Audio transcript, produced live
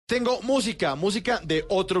tengo música de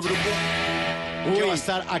otro grupo que va a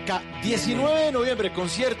estar acá. 19 de noviembre,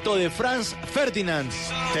 concierto de Franz Ferdinand,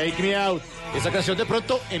 Take Me Out. Esa canción de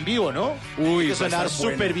pronto en vivo, ¿no? Uy, va a sonar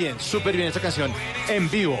súper bien esta canción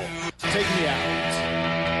en vivo. Take Me Out.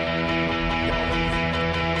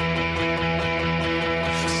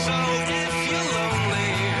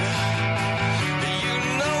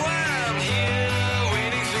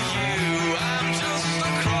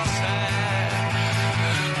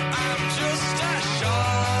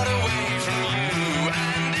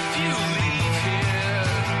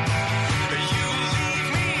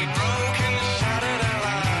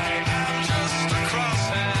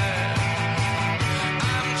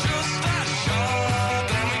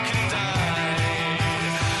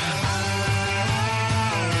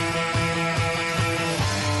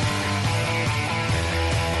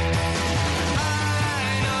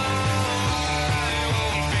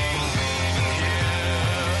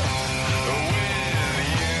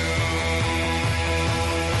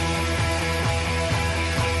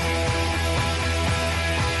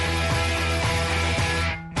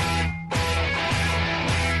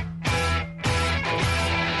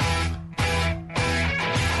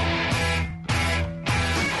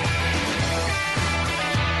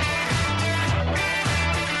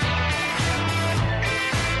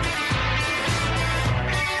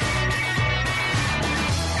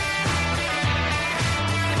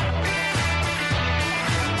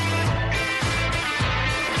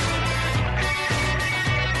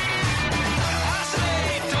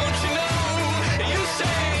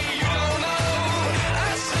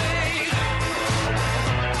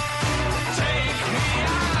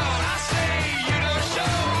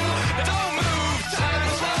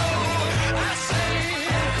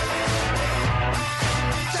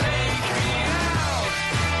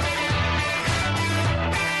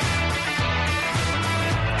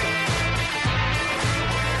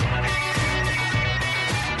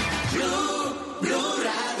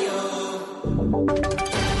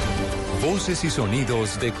 Voces y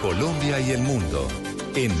sonidos de Colombia y el mundo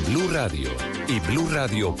en Blue Radio y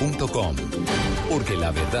bluradio.com, porque la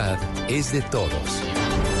verdad es de todos.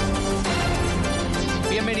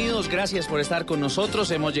 Bienvenidos, gracias por estar con nosotros.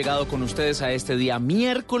 Hemos llegado con ustedes a este día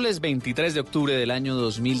miércoles 23 de octubre del año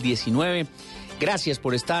 2019. Gracias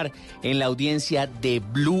por estar en la audiencia de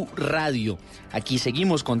Blue Radio. Aquí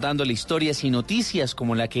seguimos contándole historias y noticias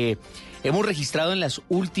como la que hemos registrado en las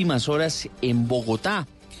últimas horas en Bogotá,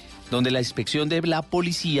 donde la inspección de la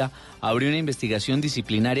policía abrió una investigación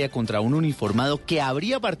disciplinaria contra un uniformado que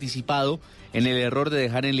habría participado en el error de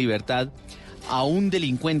dejar en libertad a un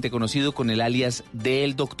delincuente conocido con el alias de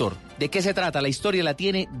El Doctor. ¿De qué se trata? La historia la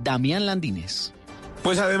tiene Damián Landines.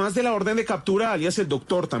 Pues además de la orden de captura, alias El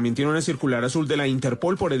Doctor, también tiene una circular azul de la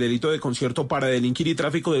Interpol por el delito de concierto para delinquir y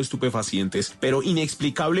tráfico de estupefacientes. Pero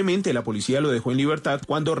inexplicablemente la policía lo dejó en libertad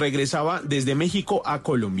cuando regresaba desde México a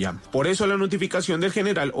Colombia. Por eso la notificación del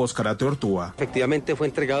general Óscar Ateortúa. Efectivamente fue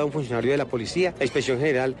entregado a un funcionario de la policía. La inspección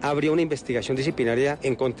general abrió una investigación disciplinaria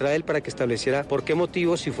en contra de él para que estableciera por qué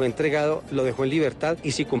motivo, si fue entregado, lo dejó en libertad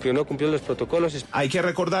y si cumplió o no cumplió los protocolos. Hay que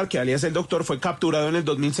recordar que alias El Doctor fue capturado en el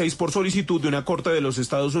 2006 por solicitud de una corte de los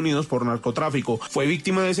Estados Unidos por narcotráfico. Fue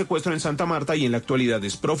víctima de secuestro en Santa Marta y en la actualidad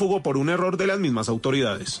es prófugo por un error de las mismas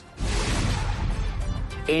autoridades.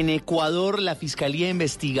 En Ecuador, la Fiscalía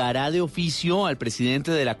investigará de oficio al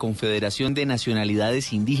presidente de la Confederación de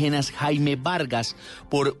Nacionalidades Indígenas, Jaime Vargas,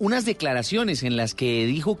 por unas declaraciones en las que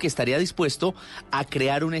dijo que estaría dispuesto a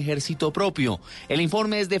crear un ejército propio. El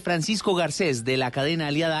informe es de Francisco Garcés, de la cadena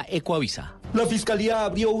aliada Ecoavisa. La Fiscalía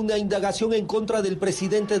abrió una indagación en contra del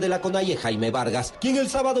presidente de la CONAIE, Jaime Vargas, quien el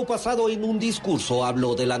sábado pasado en un discurso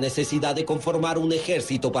habló de la necesidad de conformar un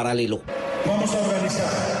ejército paralelo. Vamos a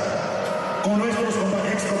organizar con nuestros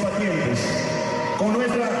excombatientes, con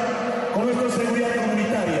nuestra seguridad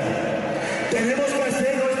comunitaria. Tenemos que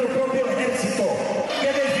hacer nuestro propio ejército que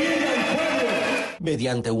defienda al pueblo.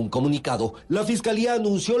 Mediante un comunicado, la Fiscalía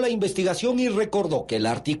anunció la investigación y recordó que el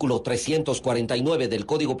artículo 349 del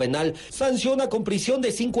Código Penal sanciona con prisión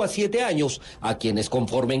de 5 a 7 años a quienes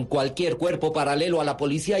conformen cualquier cuerpo paralelo a la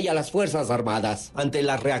policía y a las Fuerzas Armadas. Ante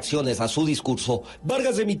las reacciones a su discurso,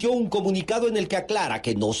 Vargas emitió un comunicado en el que aclara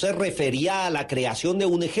que no se refería a la creación de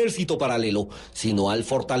un ejército paralelo, sino al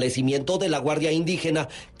fortalecimiento de la Guardia Indígena,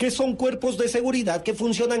 que son cuerpos de seguridad que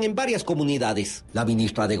funcionan en varias comunidades. La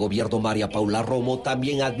ministra de Gobierno, María Paula Romo, Supremo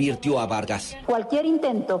también advirtió a Vargas. Cualquier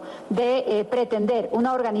intento de pretender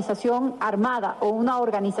una organización armada o una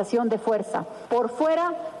organización de fuerza por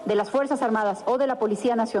fuera de las Fuerzas Armadas o de la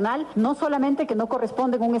Policía Nacional, no solamente que no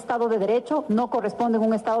corresponde en un Estado de Derecho, no corresponde en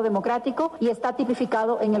un Estado democrático y está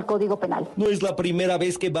tipificado en el Código Penal. No es la primera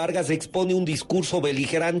vez que Vargas expone un discurso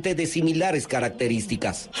beligerante de similares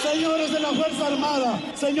características. Señores de la Fuerza Armada,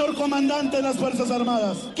 señor comandante de las Fuerzas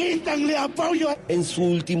Armadas, quítanle apoyo. En su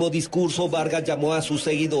último discurso, Vargas llamó a sus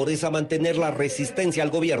seguidores a mantener la resistencia al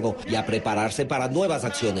gobierno y a prepararse para nuevas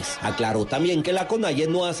acciones. Aclaró también que la CONAIE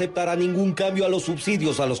no aceptará ningún cambio a los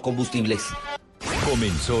subsidios a los combustibles.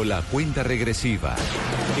 Comenzó la cuenta regresiva.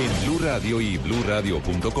 En Blue Radio y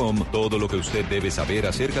bluradio.com, todo lo que usted debe saber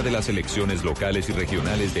acerca de las elecciones locales y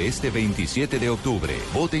regionales de este 27 de octubre.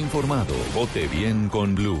 Vote informado, vote bien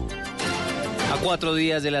con Blue. A 4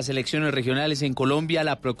 días de las elecciones regionales en Colombia,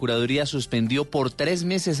 la Procuraduría suspendió por 3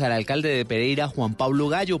 meses al alcalde de Pereira, Juan Pablo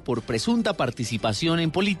Gallo, por presunta participación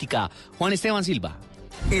en política. Juan Esteban Silva.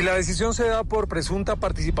 Y la decisión se da por presunta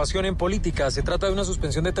participación en política. Se trata de una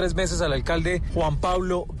suspensión de 3 meses al alcalde Juan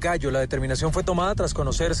Pablo Gallo. La determinación fue tomada tras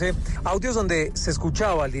conocerse audios donde se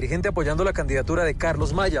escuchaba al dirigente apoyando la candidatura de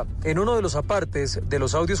Carlos Maya. En uno de los apartes de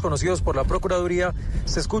los audios conocidos por la Procuraduría,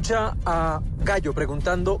 se escucha a Gallo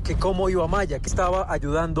preguntando que cómo iba Maya, que estaba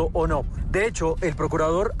ayudando o no. De hecho, el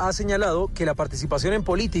procurador ha señalado que la participación en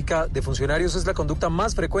política de funcionarios es la conducta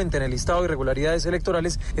más frecuente en el listado de irregularidades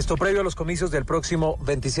electorales, esto previo a los comicios del próximo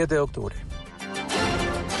 27 de octubre.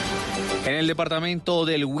 En el departamento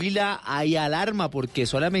del Huila hay alarma porque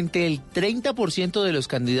solamente el 30% de los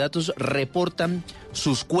candidatos reportan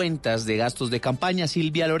sus cuentas de gastos de campaña.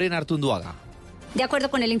 Silvia Lorena Artunduaga. De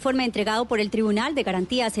acuerdo con el informe entregado por el Tribunal de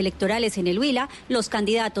Garantías Electorales en el Huila, los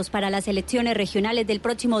candidatos para las elecciones regionales del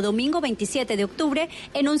próximo domingo 27 de octubre,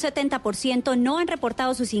 en un 70% no han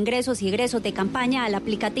reportado sus ingresos y egresos de campaña al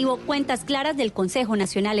aplicativo Cuentas Claras del Consejo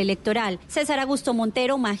Nacional Electoral. César Augusto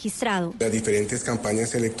Montero, magistrado. Las diferentes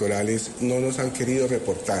campañas electorales no nos han querido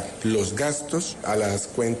reportar los gastos a las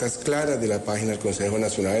cuentas claras de la página del Consejo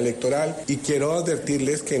Nacional Electoral y quiero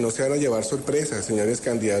advertirles que no se van a llevar sorpresas, señores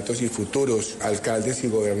candidatos y futuros alcaldes y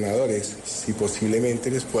gobernadores, si posiblemente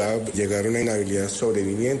les pueda llegar una inhabilidad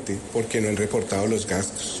sobreviviente porque no han reportado los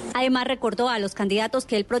gastos. Además, recordó a los candidatos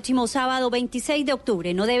que el próximo sábado 26 de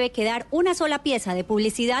octubre no debe quedar una sola pieza de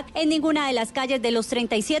publicidad en ninguna de las calles de los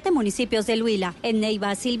 37 municipios del Huila. En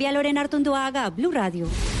Neiva, Silvia Lorena Artunduaga, Blue Radio.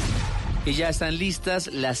 Y ya están listas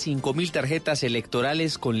las 5.000 tarjetas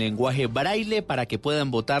electorales con lenguaje braille para que puedan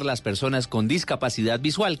votar las personas con discapacidad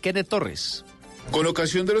visual. Kenneth Torres. Con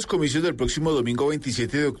ocasión de los comicios del próximo domingo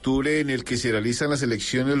 27 de octubre, en el que se realizan las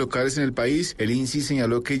elecciones locales en el país, el INSI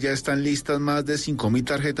señaló que ya están listas más de 5.000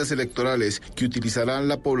 tarjetas electorales que utilizarán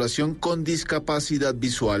la población con discapacidad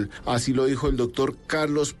visual. Así lo dijo el doctor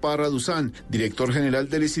Carlos Parra Duzán, director general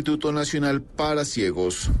del Instituto Nacional para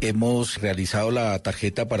Ciegos. Hemos realizado la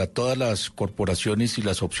tarjeta para todas las corporaciones y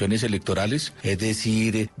las opciones electorales, es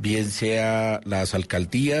decir, bien sea las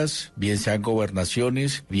alcaldías, bien sean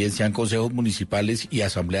gobernaciones, bien sean consejos municipales y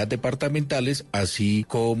asambleas departamentales, así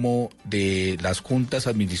como de las juntas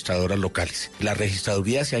administradoras locales. La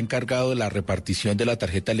registraduría se ha encargado de la repartición de la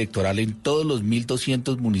tarjeta electoral en todos los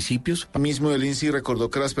 1.200 municipios. Mismo el INSI recordó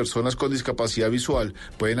que las personas con discapacidad visual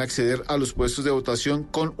pueden acceder a los puestos de votación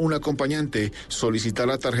con un acompañante, solicitar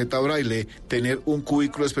la tarjeta braille, tener un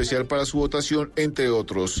cubículo especial para su votación, entre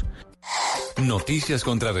otros. Noticias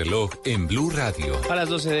contra reloj en Blue Radio. A las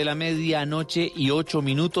 12 de la medianoche y 8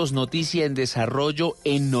 minutos, noticia en desarrollo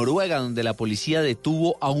en Noruega, donde la policía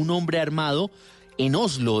detuvo a un hombre armado en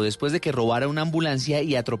Oslo después de que robara una ambulancia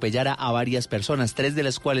y atropellara a varias personas, 3 de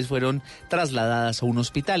las cuales fueron trasladadas a un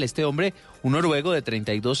hospital. Este hombre, un noruego de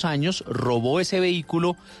 32 años, robó ese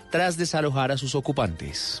vehículo tras desalojar a sus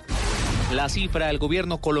ocupantes. La cifra, el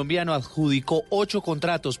gobierno colombiano adjudicó 8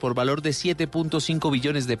 contratos por valor de 7.5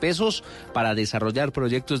 billones de pesos para desarrollar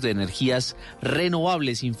proyectos de energías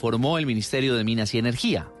renovables, informó el Ministerio de Minas y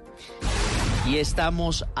Energía. Y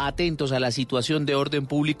estamos atentos a la situación de orden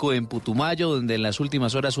público en Putumayo, donde en las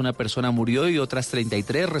últimas horas una persona murió y otras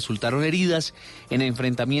 33 resultaron heridas en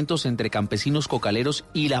enfrentamientos entre campesinos cocaleros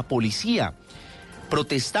y la policía.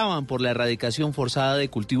 Protestaban por la erradicación forzada de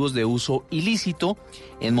cultivos de uso ilícito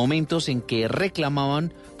en momentos en que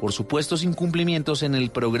reclamaban por supuestos incumplimientos en el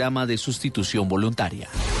programa de sustitución voluntaria.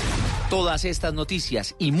 Todas estas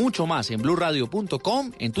noticias y mucho más en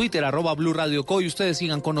bluradio.com, en Twitter @BluRadioCo, y ustedes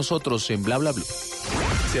sigan con nosotros en Bla Bla Blu.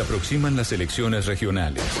 Se aproximan las elecciones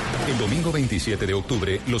regionales. El domingo 27 de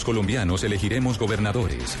octubre, los colombianos elegiremos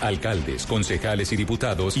gobernadores, alcaldes, concejales y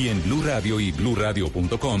diputados, y en Blue Radio y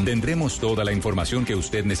bluradio.com tendremos toda la información que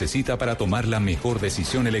usted necesita para tomar la mejor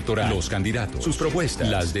decisión electoral. Los candidatos, sus propuestas,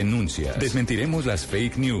 las denuncias. Desmentiremos las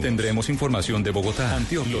fake news. Tendremos información de Bogotá,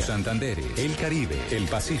 Antioquia, los Santanderes, el Caribe, el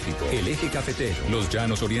Pacífico, el Eje Cafetero, los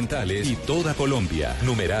Llanos Orientales y toda Colombia.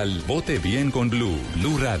 Numeral Vote Bien con Blue.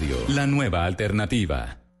 Blue Radio, la nueva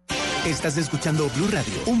alternativa. Estás escuchando Blue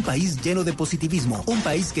Radio, un país lleno de positivismo, un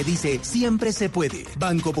país que dice siempre se puede.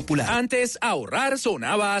 Banco Popular. Antes ahorrar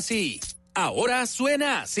sonaba así, ahora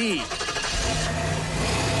suena así.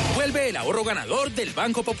 Vuelve el ahorro ganador del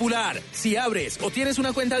Banco Popular. Si abres o tienes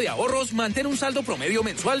una cuenta de ahorros, mantén un saldo promedio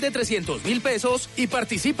mensual de 300.000 pesos y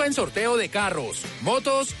participa en sorteo de carros,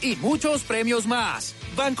 motos y muchos premios más.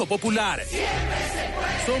 Banco Popular.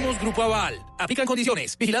 Somos Grupo Aval. Aplican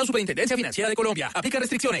condiciones. Vigilado Superintendencia Financiera de Colombia. Aplica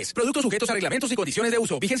restricciones. Productos sujetos a reglamentos y condiciones de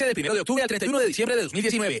uso. Vigencia del 1 de octubre al 31 de diciembre de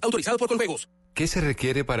 2019. Autorizado por Coljuegos. ¿Qué se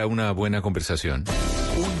requiere para una buena conversación?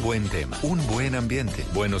 Un buen tema, un buen ambiente,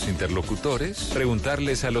 buenos interlocutores,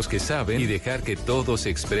 preguntarles a los que saben y dejar que todos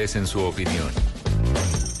expresen su opinión.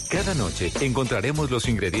 Cada noche encontraremos los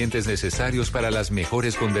ingredientes necesarios para las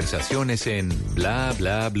mejores conversaciones en Bla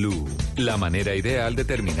Bla Blue. La manera ideal de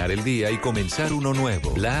terminar el día y comenzar uno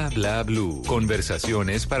nuevo. Bla Bla Blue.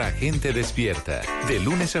 Conversaciones para gente despierta. De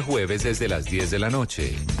lunes a jueves desde las 10 de la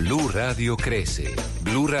noche. Blue Radio crece.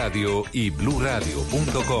 Blue Radio y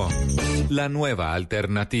bluradio.com. La nueva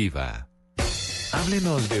alternativa.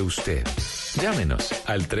 Háblenos de usted. Llámenos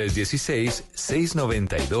al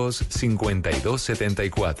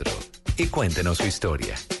 316-692-5274 y cuéntenos su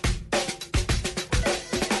historia.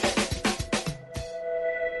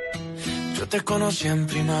 Yo te conocí en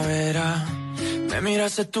primavera, me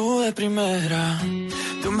miraste tú de primera,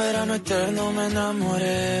 de un verano eterno me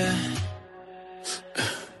enamoré.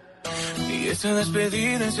 Y esa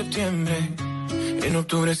despedida en septiembre, en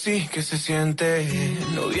octubre sí que se siente,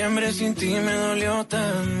 noviembre sin ti me dolió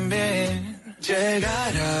también.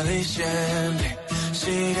 Llegar a diciembre,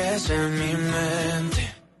 sigues en mi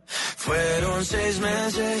mente. Fueron 6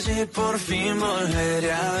 meses y por fin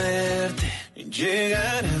volveré a verte.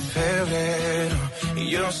 Llegar a febrero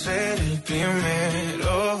y yo ser el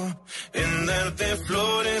primero en darte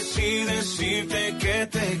flores y decirte que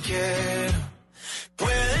te quiero.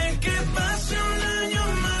 Puede que pase un año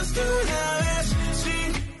más de una vez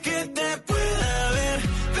sin que te pueda ver,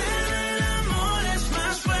 pero el amor es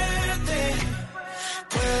más fuerte.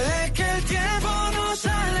 Puede que el tiempo nos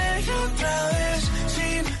aleje otra vez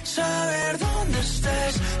sin saber dónde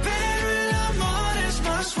estés, pero el amor es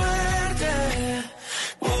más fuerte.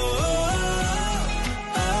 Oh, oh,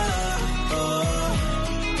 oh, oh.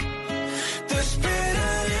 Te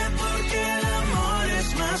esperaré porque el amor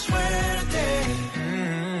es más fuerte.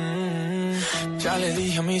 Ya le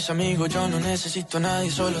dije a mis amigos, yo no necesito a nadie,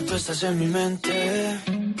 solo tú estás en mi mente.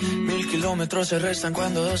 1000 kilómetros se restan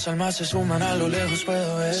cuando dos almas se suman, a lo lejos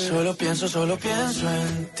puedo ver. Solo pienso en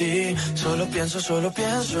ti, solo pienso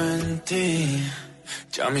en ti.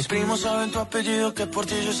 Ya mis primos saben tu apellido, que por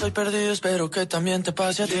ti yo estoy perdido, espero que también te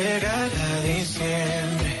pase a ti. Llegar a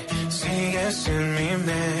diciembre, sigues en mi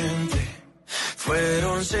mente.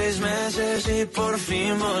 Fueron 6 meses y por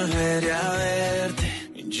fin volveré a verte.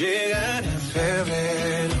 Llegar a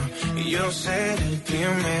febrero y yo ser el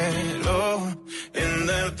primero en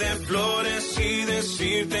darte flores y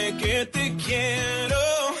decirte que te quiero.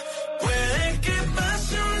 Puede que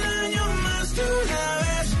pase un año más de una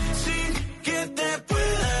vez sin que te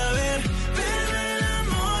pueda ver, pero el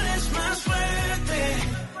amor es más fuerte.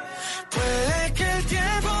 Puede que el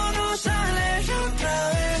tiempo nos aleje otra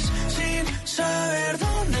vez sin saber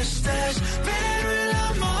dónde estés, pero el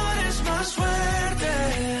amor es más fuerte.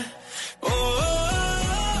 Oh,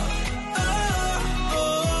 oh, oh, oh,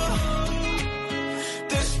 oh.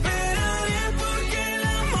 Te esperaré porque el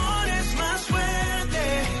amor es más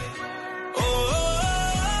fuerte. Oh, oh,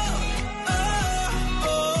 oh, oh,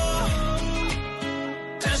 oh.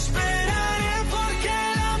 Te esperaré porque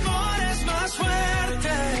el amor es más fuerte.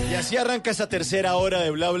 Y así arranca esta tercera hora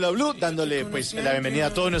de Bla Bla Blue, dándole pues la bienvenida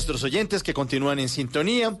a todos nuestros oyentes que continúan en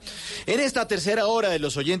sintonía. En esta tercera hora de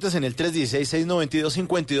los oyentes en el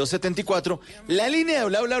 316-692-5274, la línea de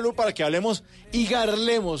Bla Bla Blue para que hablemos y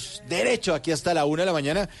garlemos derecho aquí hasta la 1 de la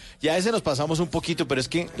mañana. Ya a veces nos pasamos un poquito, pero es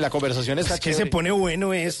que la conversación está chévere. Se pone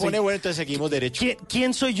bueno esto. Se pone bueno, entonces seguimos derecho.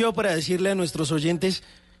 ¿Quién soy yo para decirle a nuestros oyentes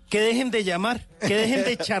que dejen de llamar, que dejen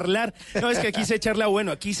de charlar. No, es que aquí se charla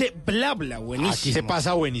bueno, aquí se bla bla buenísimo. Aquí se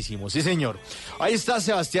pasa buenísimo, sí señor. Ahí está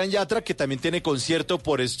Sebastián Yatra, que también tiene concierto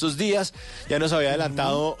por estos días. Ya nos había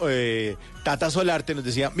adelantado Tata Solarte, nos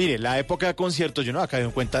decía, mire, la época de conciertos, yo no había caído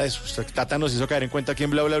en cuenta de eso. Tata nos hizo caer en cuenta aquí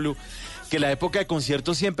en Bla Bla Blue, que la época de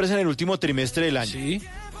conciertos siempre es en el último trimestre del año. Sí.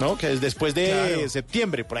 ¿No? Que es después de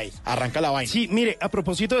septiembre, por ahí, arranca la vaina. Sí, mire, a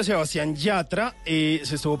propósito de Sebastián Yatra, se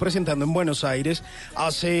estuvo presentando en Buenos Aires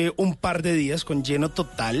hace un par de días con lleno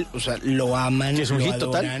total, o sea, lo aman, ¿Es un lo hit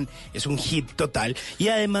adoran, total? es un hit total. Y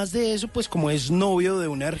además de eso, pues como es novio de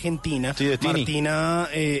una argentina, sí, de Tini. Martina,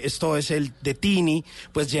 esto es el de Tini,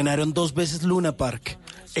 pues llenaron 2 veces Luna Park.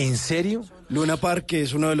 ¿En serio? Luna Park, que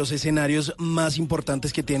es uno de los escenarios más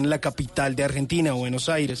importantes que tiene la capital de Argentina, Buenos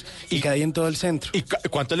Aires, y que hay en todo el centro. ¿Y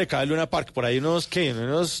cuánto le cabe a Luna Park? Por ahí unos, ¿qué?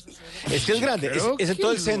 Es que es grande, es en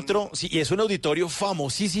todo el centro, sí, y es un auditorio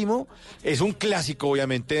famosísimo, es un clásico,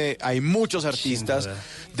 obviamente, hay muchos artistas,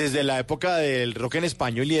 desde la época del rock en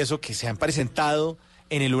español y eso, que se han presentado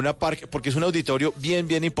en el Luna Park, porque es un auditorio bien,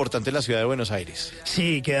 bien importante en la ciudad de Buenos Aires.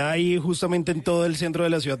 Sí, queda ahí justamente en todo el centro de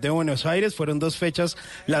la ciudad de Buenos Aires. Fueron 2 fechas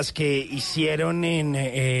las que hicieron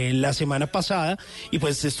en la semana pasada, y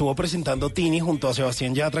pues se estuvo presentando Tini junto a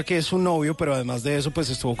Sebastián Yatra, que es su novio, pero además de eso, pues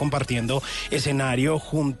estuvo compartiendo escenario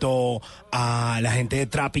junto a la gente de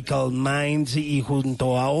Tropical Minds y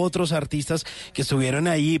junto a otros artistas que estuvieron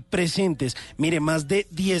ahí presentes. Mire, más de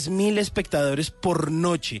 10.000 espectadores por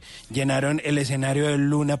noche llenaron el escenario de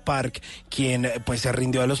Luna Park, quien pues se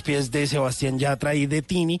rindió a los pies de Sebastián Yatra y de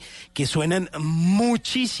Tini, que suenan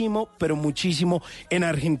muchísimo, pero muchísimo en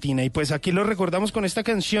Argentina. Y pues aquí lo recordamos con esta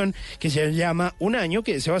canción que se llama Un Año,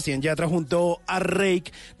 que es Sebastián Yatra junto a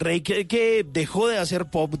Rake, que dejó de hacer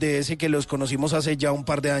pop, de ese que los conocimos hace ya un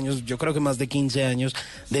par de años, yo creo que más de 15 años,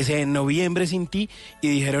 de ese Noviembre sin ti, y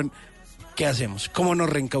dijeron, ¿qué hacemos? ¿Cómo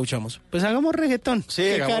nos reencauchamos? Pues hagamos reggaetón. Sí,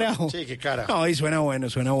 ¿Qué carajo? Sí, qué carajo. No, y suena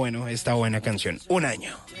bueno esta buena canción. Un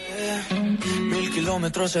año. 1000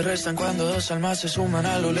 kilómetros se restan cuando 2 almas se suman,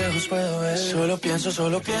 a lo lejos puedo ver. Solo pienso en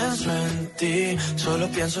ti. Solo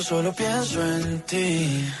pienso en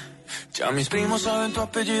ti. Ya mis primos saben tu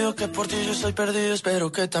apellido, que por ti yo estoy perdido.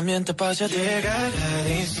 Espero que también te pase a ti. Llegará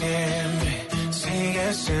diciembre,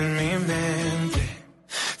 sigues en mi mente.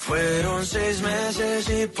 Fueron 6 meses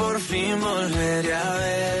y por fin volveré a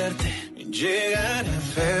verte. Llegará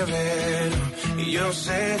febrero y yo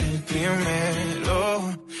seré el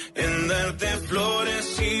primero en darte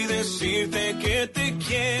flores y decirte que te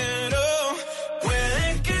quiero.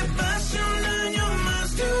 Puede que pase un año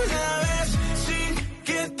más de una vez sin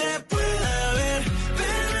que te pueda ver,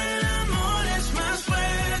 pero el amor es más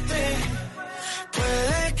fuerte.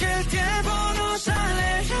 Puede que el tiempo nos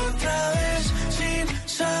aleje otra vez sin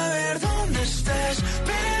saber dónde estés,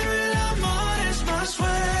 pero el amor es más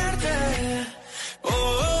fuerte. Oh,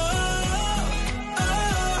 oh,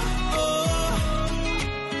 oh, oh.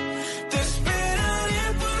 Te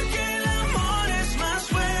esperaré porque el amor es más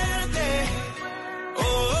fuerte. Oh,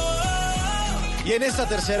 oh, oh. Y en esta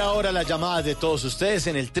tercera hora, las llamadas de todos ustedes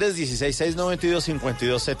en el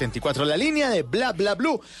 316-692-5274. La línea de Bla Bla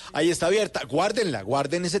Blue, ahí está abierta.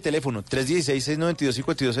 Guarden ese teléfono,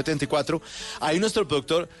 316-692-5274. Ahí nuestro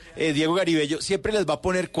productor Diego Garibello siempre les va a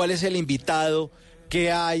poner cuál es el invitado que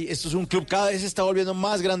hay. Esto es un club, cada vez se está volviendo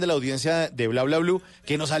más grande la audiencia de Bla Bla Blue,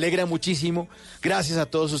 que nos alegra muchísimo. Gracias a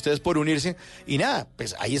todos ustedes por unirse. Y nada,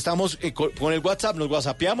 pues ahí estamos con el WhatsApp, nos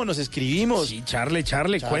whatsappeamos, nos escribimos. Sí, charle,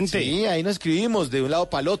 cuente. Sí, ahí nos escribimos de un lado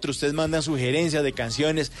para el otro. Ustedes mandan sugerencias de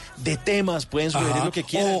canciones, de temas, pueden sugerir lo que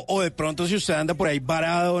quieran. O de pronto si usted anda por ahí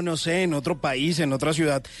varado, no sé, en otro país, en otra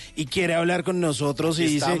ciudad, y quiere hablar con nosotros y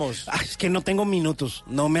dice, es que no tengo minutos,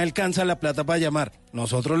 no me alcanza la plata para llamar.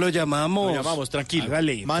 Nosotros lo llamamos. Tranquilo.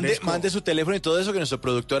 Hágale, mande su teléfono y todo eso, que nuestro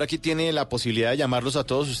productor aquí tiene la posibilidad de llamarlos a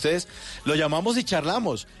todos ustedes. Lo llamamos y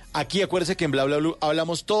charlamos. Aquí acuérdense que en Bla Bla Blue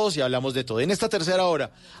hablamos todos y hablamos de todo. En esta tercera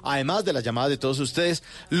hora, además de las llamadas de todos ustedes,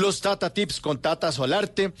 los Tata Tips con Tata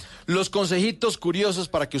Solarte, los consejitos curiosos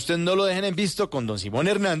para que ustedes no lo dejen en visto con don Simón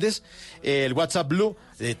Hernández, el WhatsApp Blue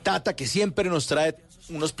de Tata, que siempre nos trae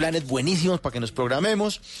unos planes buenísimos para que nos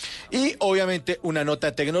programemos, y obviamente una nota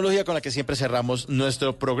de tecnología con la que siempre cerramos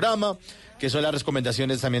nuestro programa, que son las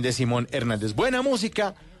recomendaciones también de Simón Hernández. Buena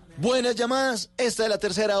música, buenas llamadas. Esta es la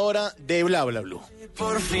tercera hora de Bla Bla Blue.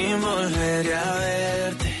 Por fin volveré a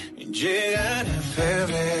verte. Llegará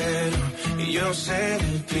febrero y yo seré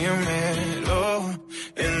el primero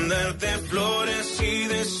en darte flores y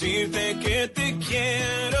decirte que te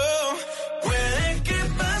quiero. Puede que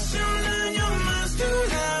pase un año más de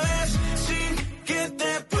una vez sin que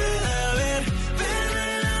te pueda ver, pero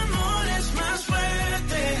el amor es más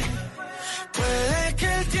fuerte. Puede que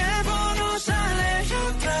el tiempo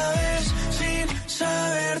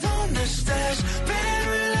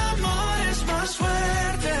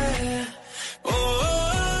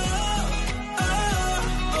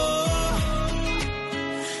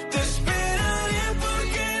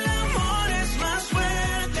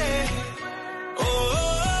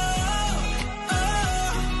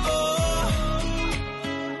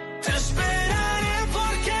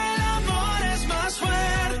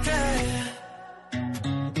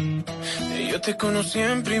Yo te conocí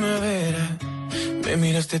en primavera, me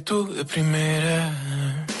miraste tú de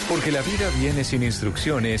primera. Porque la vida viene sin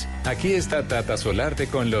instrucciones, aquí está Tata Solarte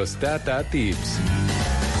con los Tata Tips.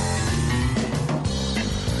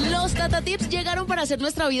 Los Tata Tips llegaron para hacer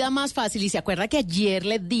nuestra vida más fácil. ¿Y se acuerda que ayer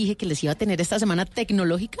les dije que les iba a tener esta semana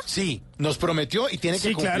tecnológica? Sí, nos prometió y tiene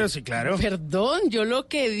que cumplir. Sí, claro. Perdón, yo lo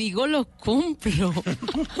que digo lo cumplo.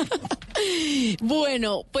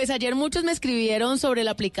 Bueno, pues ayer muchos me escribieron sobre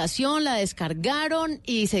la aplicación, la descargaron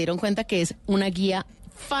y se dieron cuenta que es una guía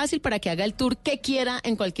fácil para que haga el tour que quiera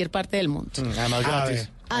en cualquier parte del mundo. Además gratis.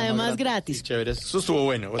 Además gratis. Chévere, eso estuvo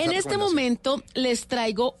bueno. En este momento les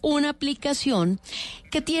traigo una aplicación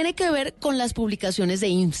que tiene que ver con las publicaciones de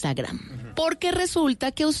Instagram. Porque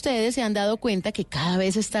resulta que ustedes se han dado cuenta que cada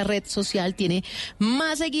vez esta red social tiene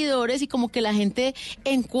más seguidores y como que la gente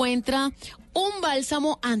encuentra un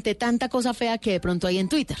bálsamo ante tanta cosa fea que de pronto hay en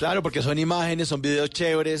Twitter. Claro, porque son imágenes, son videos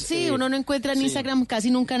chéveres. Sí, uno no encuentra en Instagram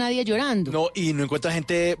casi nunca a nadie llorando. No, y no encuentra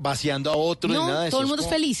gente vaciando a otros ni nada de eso. Todo el mundo es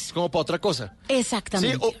feliz. Es como para otra cosa.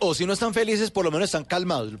 Exactamente. Sí, o si no están felices, por lo menos están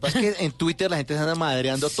calmados. Lo que pasa es que en Twitter la gente se anda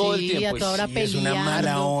madreando todo el tiempo. Sí, a toda hora peleando. Es una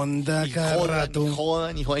mala onda cada rato.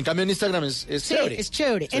 Jodan. En cambio en Instagram es sí, chévere. es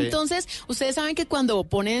chévere. Sí. Entonces, ustedes saben que cuando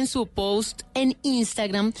ponen su post en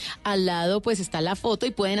Instagram, al lado pues está la foto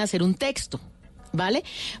y pueden hacer un texto. ¿Vale?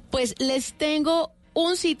 Pues les tengo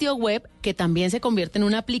un sitio web que también se convierte en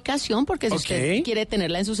una aplicación, porque si usted quiere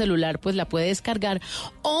tenerla en su celular, pues la puede descargar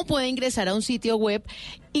o puede ingresar a un sitio web.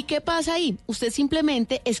 ¿Y qué pasa ahí? Usted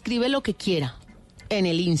simplemente escribe lo que quiera en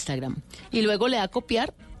el Instagram y luego le da a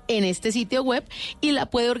copiar en este sitio web y la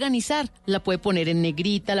puede organizar, la puede poner en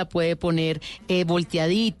negrita, la puede poner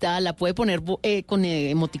volteadita, la puede poner con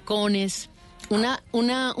emoticones,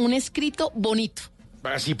 un escrito bonito.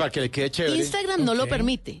 Así para que le quede chévere. Instagram no lo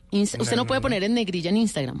permite. Usted no puede poner en negrilla en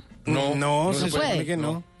Instagram. No se puede. Que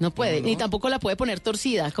no. No puede. Ni tampoco la puede poner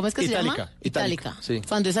torcida. ¿Cómo es que se llama? Itálica. Sí.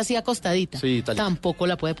 Cuando es así acostadita. Sí, itálica. Tampoco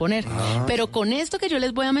la puede poner. Pero con esto que yo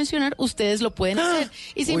les voy a mencionar, ustedes lo pueden hacer.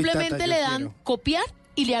 Y simplemente Tata, le dan copiar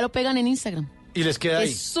y ya lo pegan en Instagram. Y les queda ahí.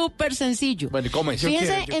 Es súper sencillo. Bueno, ¿y cómo es?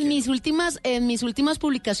 Fíjense en mis últimas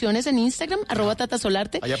publicaciones en Instagram,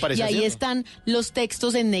 @tatasolarte, ahí aparece y ahí así, están los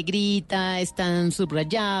textos en negrita, están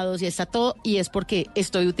subrayados y está todo, y es porque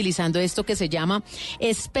estoy utilizando esto que se llama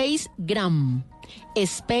Spacegram.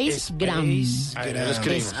 Spacegram.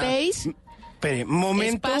 Espere,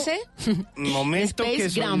 momento. Momento que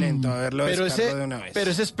es Spacegram. lento. A ver, lo descargo de una vez.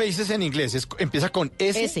 Pero ese space es en inglés. Empieza con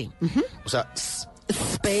S. S. O sea,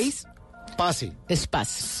 Space. Pase.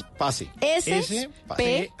 Espace. Pase.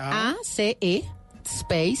 S-P-A-C-E.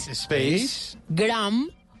 Space. Gram.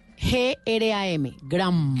 G-R-A-M.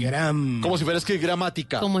 Gram. Como si fuera a escribir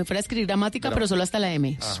gramática. Como si fuera a escribir gramática, pero solo hasta la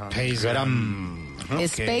M. Spacegram.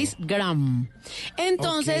 Spacegram.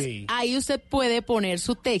 Entonces, ahí usted puede poner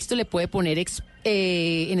su texto, le puede poner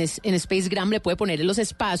en Spacegram, le puede poner los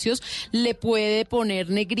espacios, le puede poner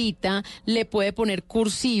negrita, le puede poner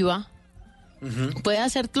cursiva. Puede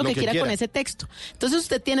hacer lo que quiera con ese texto. Entonces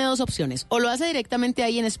usted tiene dos opciones. O lo hace directamente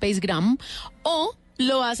ahí en Spacegram o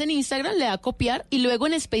lo hace en Instagram, le da copiar y luego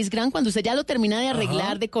en Spacegram, cuando usted ya lo termina de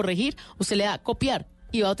arreglar, de corregir, usted le da copiar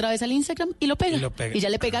y va otra vez al Instagram y lo pega. Y ya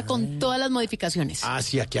le pega con todas las modificaciones. Ah,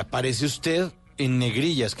 sí, aquí aparece usted en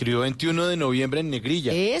negrilla. Escribió 21 de noviembre en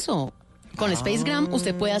negrilla. Eso. Con Spacegram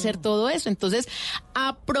usted puede hacer todo eso. Entonces,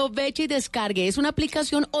 aproveche y descargue. Es una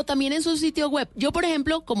aplicación o también en su sitio web. Yo, por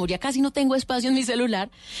ejemplo, como ya casi no tengo espacio en mi celular,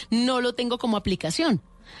 no lo tengo como aplicación.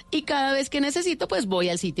 Y cada vez que necesito, pues voy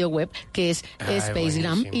al sitio web, que es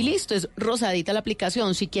Spacegram, y listo, es rosadita la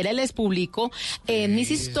aplicación. Si quiere, les publico en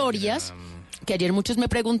mis historias, que ayer muchos me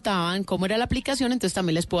preguntaban cómo era la aplicación, entonces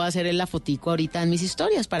también les puedo hacer la fotico ahorita en mis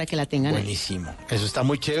historias para que la tengan ahí. Buenísimo. Eso está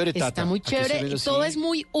muy chévere, Tata. Está muy chévere y todo es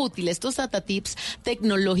muy útil. Estos Tata Tips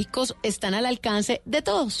tecnológicos están al alcance de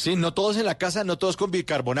todos. Sí, no todos en la casa, no todos con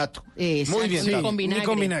bicarbonato. Exacto, muy bien, ni Tata. con vinagre. Ni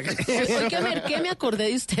con vinagre. Hoy que me acordé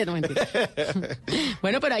de usted, no mentira.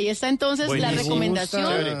 Bueno, pero ahí está entonces la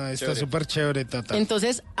recomendación. Está súper chévere, Tata.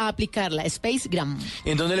 Entonces, a aplicarla, Spacegram.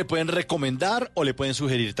 ¿En dónde le pueden recomendar o le pueden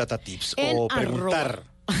sugerir Tata Tips? O preguntar.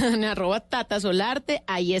 En @tatasolarte,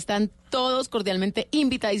 ahí están todos cordialmente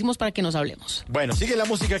invitadísimos para que nos hablemos. Bueno, sigue la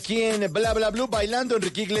música aquí en Bla Bla Blue, bailando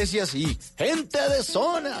Enrique Iglesias y Gente de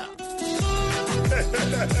Zona.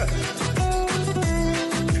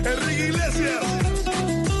 Enrique Iglesias.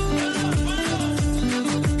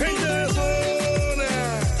 Gente de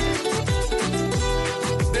Zona.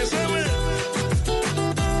 De Zona.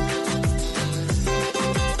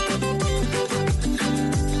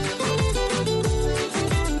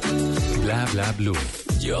 Bla Bla Blue.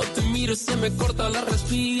 Yo te miro y se me corta la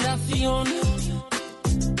respiración.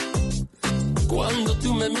 Cuando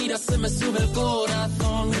tú me miras se me sube el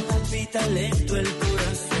corazón, me palpita lento el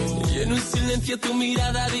corazón. Y en un silencio tu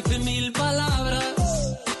mirada dice 1000 palabras.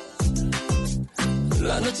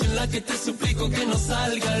 La noche en la que te suplico que no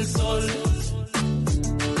salga el sol.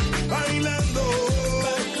 Bailando,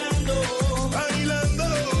 bailando, bailando,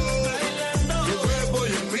 bailando. Tu cuerpo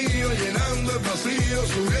y el mío llenando el vacío,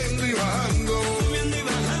 subiendo y bajando. Subiendo y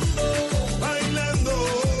bajando. Bailando,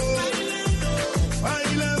 bailando,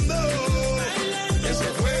 bailando, bailando. Ese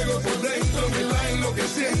fuego por dentro me va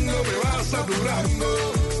enloqueciendo, me va saturando.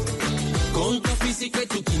 Con tu física y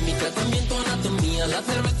tu química, también tu anatomía, la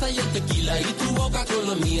cerveza y el tequila y tu boca con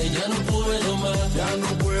la mía. Ya no puedo más, ya no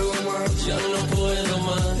puedo más, ya no puedo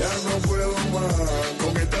más, ya no puedo más.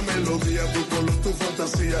 Con esta melodía, tu color, tu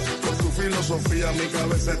fantasía, con tu filosofía, mi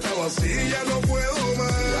cabeza está vacía. Ya no puedo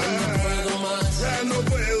más, ya no puedo más, ya no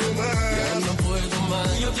puedo más, ya no puedo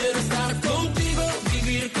más. Yo quiero estar contigo,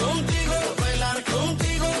 vivir contigo, bailar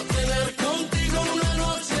contigo, tener contigo una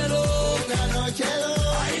noche loca, noche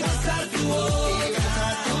loca. Ahí va a estar tu boca.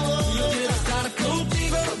 Yo quiero estar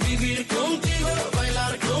contigo, vivir contigo,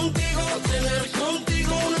 bailar contigo, tener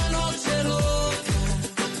contigo una noche loca,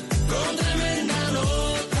 con tremenda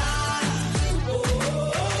nota.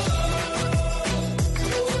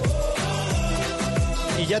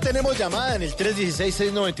 Y ya tenemos llamada en el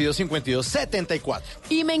 316-692-5274.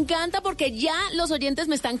 Y me encanta porque ya los oyentes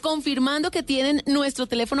me están confirmando que tienen nuestro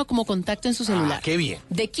teléfono como contacto en su celular. Qué bien.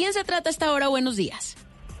 ¿De quién se trata esta hora? Buenos días.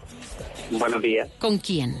 Buenos días. ¿Con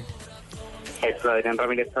quién? Jesús Adrián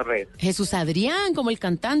Ramírez Torres. Jesús Adrián, como el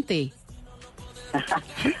cantante.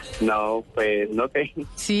 No, pues no sé.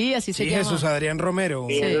 Sí, así se llama. Jesús Adrián Romero.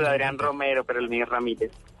 Sí, Jesús Adrián Romero, pero el mío es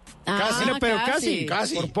Ramírez. Pero casi.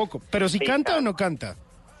 Por poco. Pero si canta o no canta.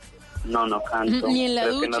 No, no canto. ¿Ni en la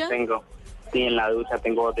pero ducha? Es que no tengo. Sí, en la ducha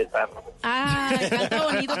tengo voz de tarro. Ah, canta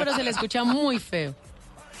bonito, pero se le escucha muy feo.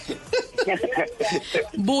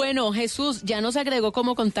 Bueno, Jesús, ¿ya nos agregó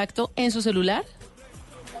como contacto en su celular?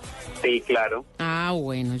 Sí, claro. Ah,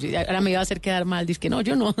 bueno, ahora me iba a hacer quedar mal, dice que no,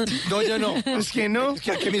 yo no. No, yo no. Es que no. Es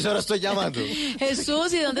que a qué emisora estoy llamando.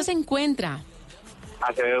 Jesús, ¿y dónde se encuentra?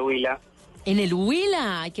 Acevedo Huila. En el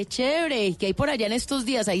Huila, ay, qué chévere, que hay por allá en estos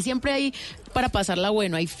días, ahí siempre hay para pasarla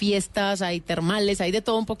bueno, hay fiestas, hay termales, hay de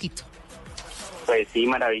todo un poquito. Pues sí,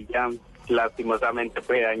 maravilla. Lastimosamente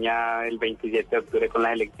pues daña el 27 de octubre con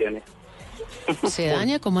las elecciones. ¿Se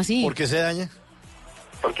daña? ¿Cómo así? ¿Por qué se daña?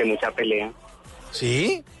 Porque mucha pelea.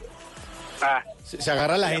 ¿Sí? Ah, se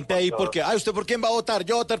agarra la gente ahí porque, ¿usted por quién va a votar?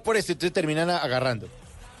 Yo voy a votar por este, entonces terminan agarrando.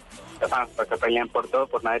 Porque pelean por todo,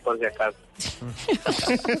 por nada y por si acaso.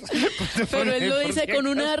 Pero él lo dice con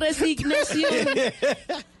una resignación.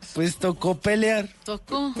 Pues tocó pelear.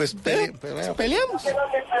 Tocó. Pues peleamos.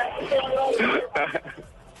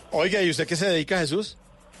 Oiga, ¿y usted qué se dedica, Jesús?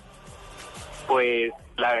 Pues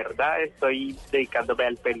la verdad estoy dedicándome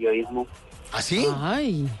al periodismo. ¿Ah, sí?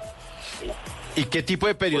 Ay. ¿Y qué tipo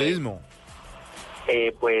de periodismo?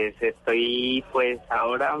 Pues estoy,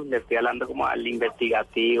 ahora le estoy hablando como al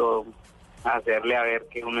investigativo, hacerle a ver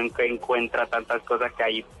que uno encuentra tantas cosas que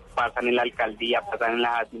ahí pasan en la alcaldía, pasan en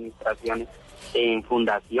las administraciones, en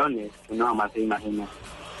fundaciones, que uno jamás se imagina.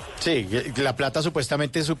 Sí, la plata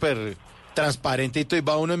supuestamente es súper transparente y todo, y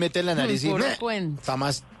va uno y mete la nariz y está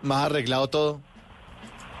más arreglado todo.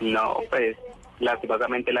 No, pues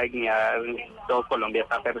lastimosamente la dignidad de todo Colombia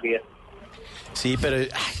está perdida. Sí, pero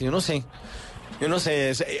yo no sé,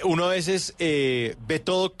 uno a veces ve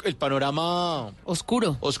todo el panorama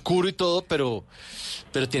oscuro y todo, pero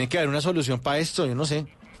tiene que haber una solución para esto, yo no sé,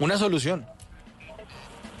 una solución.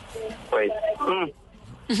 Pues,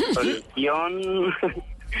 solución...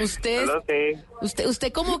 Usted, no lo sé.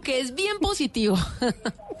 Usted como que es bien positivo.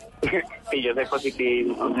 Sí, yo soy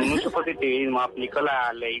positivismo, mucho positivismo. Aplico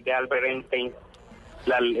la ley de Albert Einstein,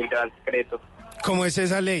 el gran secreto. ¿Cómo es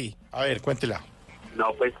esa ley? A ver, cuéntela.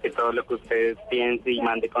 No, pues que todo lo que usted piense y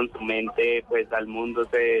mande con su mente, pues al mundo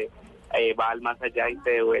se va al más allá y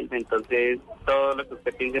se devuelve. Entonces, todo lo que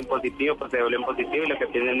usted piense en positivo, pues se devuelve en positivo, y lo que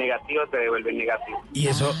piense en negativo, se devuelve en negativo. ¿Y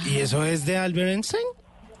eso es de Albert Einstein?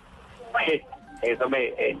 Pues,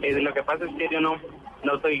 lo que pasa es que yo no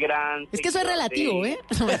soy gran... Es que eso es relativo, ¿eh?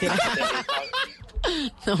 No, mentira.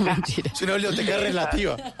 No, mentira. Es una biblioteca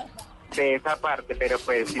relativa. De esa parte, pero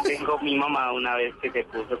pues sí tengo mi mamá una vez que se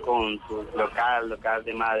puso con sus local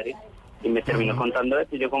de madre, y me terminó contando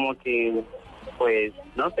eso, y yo como que, pues,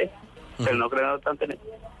 no sé, pero no creo tanto en eso.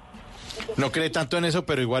 No cree tanto en eso,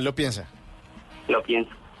 pero igual lo piensa. Lo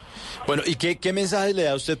pienso. Bueno, ¿y qué mensajes le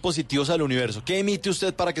da usted positivos al universo? ¿Qué emite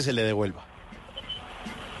usted para que se le devuelva?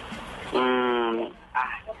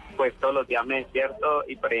 Pues todos los días me despierto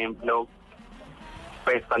y, por ejemplo,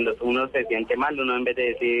 pues cuando uno se siente mal, uno en vez de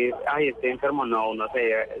decir, ay, estoy enfermo, no, uno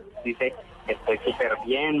se dice, estoy súper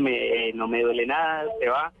bien, no me duele nada, se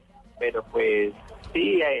va, pero pues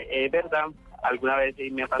sí, es verdad, alguna vez sí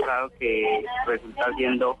me ha pasado que resulta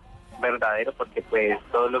siendo verdadero, porque pues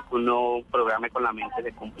todo lo que uno programe con la mente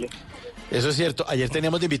se cumple. Eso es cierto. Ayer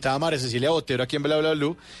teníamos de invitada a María Cecilia Botero aquí en Bla Bla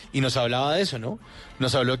Blue y nos hablaba de eso, ¿no?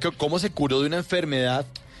 Nos habló de cómo se curó de una enfermedad,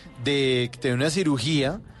 de una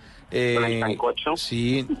cirugía. Con el sancocho.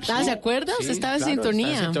 Sí. ¿Se acuerda? Sí, Usted estaba en claro, sintonía.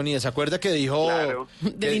 estaba en sintonía. ¿Se acuerda que dijo? Claro.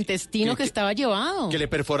 Del intestino que estaba llevado. Que le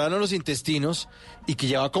perforaron los intestinos y que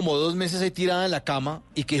llevaba como 2 meses ahí tirada en la cama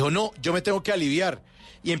y que dijo, no, yo me tengo que aliviar.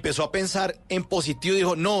 Y empezó a pensar en positivo,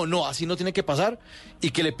 dijo, no, así no tiene que pasar.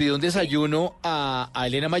 Y que le pidió un desayuno a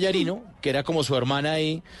Elena Mayarino, que era como su hermana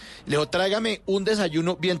ahí. Le dijo, tráigame un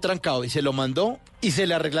desayuno bien trancado. Y se lo mandó y se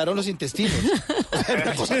le arreglaron los intestinos. O sea, era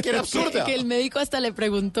una cosa que era absurda. Que el médico hasta le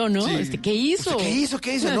preguntó, ¿no? Sí. ¿Qué hizo?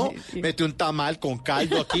 ¿Qué hizo? No, metió un tamal con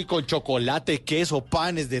caldo aquí, con chocolate, queso,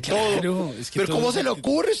 panes, de todo. Claro, es que pero todo ¿cómo es- se le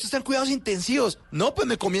ocurre? Ustedes están cuidados intensivos. No, pues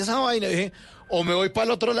me comí esa vaina. Dije, o me voy para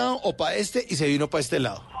el otro lado o para este, y se vino para este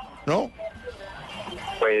lado, ¿no?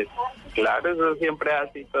 Pues claro, eso siempre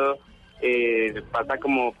así todo. Pasa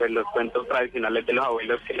como pues los cuentos tradicionales de los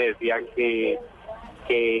abuelos que le decían que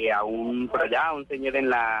a por allá a un señor en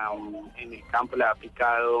el campo le ha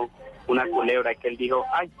picado una culebra y que él dijo,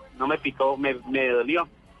 ay, no me picó, me dolió,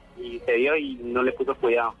 y se dio y no le puso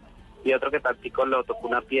cuidado. Y otro que táctico lo tocó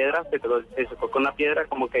una piedra, se chocó con una piedra,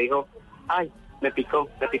 como que dijo, ay, me picó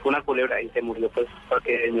una culebra, y se murió pues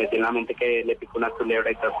porque me metió en la mente que le picó una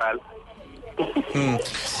culebra y total.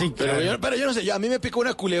 Sí, Pero claro. yo no sé, a mí me picó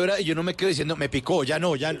una culebra y yo no me quedo diciendo, me picó, ya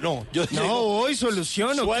no. Yo No, digo, hoy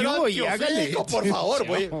soluciono, ¿qué suena hubo? Y hágale. antiofílico, por favor,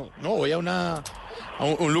 voy a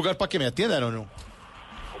un lugar para que me atiendan, ¿o no?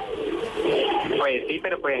 Pues sí,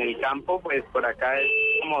 pero pues en el campo, pues por acá es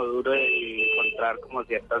como duro de encontrar como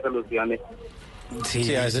ciertas soluciones.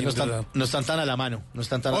 Sí, a veces sí, no es verdad. están tan a la mano, no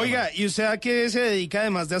están tan a la Oiga, mano. ¿y usted a qué se dedica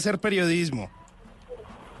además de hacer periodismo?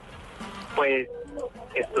 Pues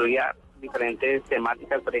estudiar diferentes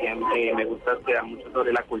temáticas, por ejemplo, me gusta estudiar mucho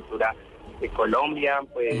sobre la cultura de Colombia,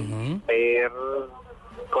 pues ver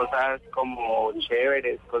cosas como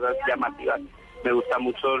chéveres, cosas llamativas. Me gusta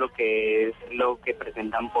mucho lo que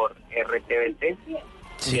presentan por RTVC,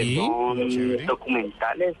 Sí, que son chévere.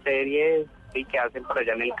 documentales, series, sí, que hacen por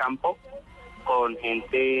allá en el campo con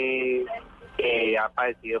gente que ha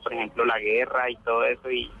padecido, por ejemplo, la guerra y todo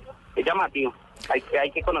eso, y es llamativo.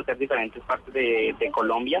 Hay que conocer diferentes partes de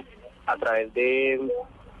Colombia a través de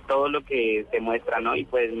todo lo que se muestra, ¿no? Y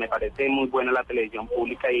pues me parece muy buena la televisión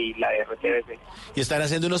pública y la de RTVC. Y están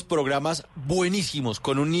haciendo unos programas buenísimos,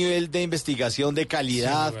 con un nivel de investigación, de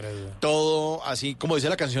calidad, todo así, como dice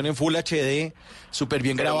la canción, en Full HD, súper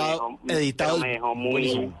bien grabado, editado. Pero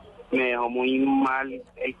buenísimo. me dejó muy mal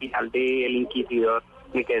el final de El Inquisidor,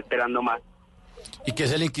 me quedé esperando más. ¿Y qué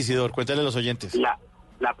es El Inquisidor? Cuéntale a los oyentes.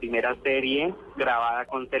 La primera serie grabada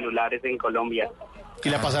con celulares en Colombia. ¿Y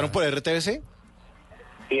la pasaron por RTVC?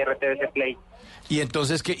 Sí, RTVC Play. ¿Y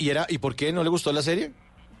entonces qué? ¿Y por qué no le gustó la serie?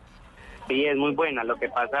 Sí, es muy buena. Lo que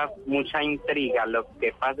pasa, mucha intriga. Lo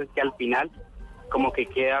que pasa es que al final, como que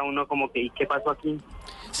queda uno como que, ¿y qué pasó aquí?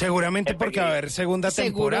 Seguramente porque va a haber segunda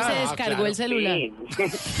Seguro temporada. se descargó el celular. Sí.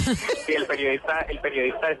 Sí, el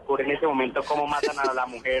periodista descubre en ese momento cómo matan a la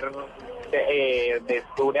mujer,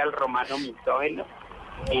 descubre al romano misógino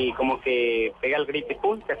y como que pega el grito y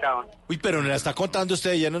 ¡pum! Se acaba. Uy, pero no la está contando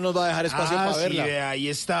usted, ya no nos va a dejar espacio para sí, verla. vea, ahí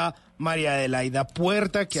está María Adelaida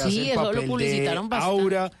Puerta, que Sí, hace el eso lo papel de publicitaron bastante.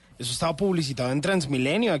 Aura. Eso estaba publicitado en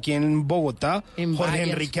Transmilenio, aquí en Bogotá. En Jorge varias.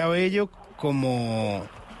 Enrique Abello como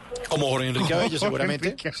Jorge Enrique Abello, Jorge seguramente.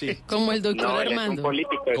 Enrique Sí. Como el doctor No, él Armando.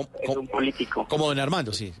 es un político. Como don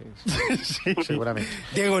Armando, sí. Seguramente.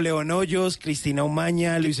 Diego León Hoyos, Cristina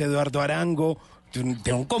Umaña, Luis Eduardo Arango.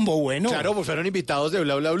 Tengo un combo bueno. Claro, pues fueron invitados de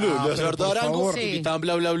Bla Bla Blue. Ah, Luis pero Eduardo por Arango, favor. Sí. invitado en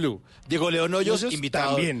Bla Bla Blue. Diego León Hoyos, Hoyos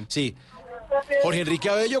invitado. también. Sí. Jorge Enrique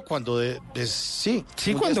Abello, cuando sí.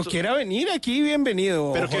 Sí, Un cuando esto- quiera venir aquí,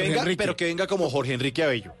 bienvenido. Pero que, Jorge venga, Enrique. pero que venga como Jorge Enrique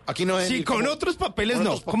Abello. Aquí no es. Sí, con otros papeles con no,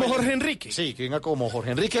 otros como papeles. Jorge Enrique. Sí, que venga como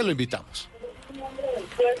Jorge Enrique, lo invitamos.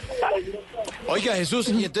 Oiga, Jesús,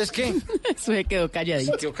 ¿y entonces qué? Se quedó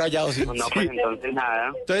calladito. Quedó callado, sí. No, pues entonces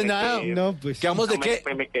nada. Entonces nada, No, pues. ¿quedamos de qué?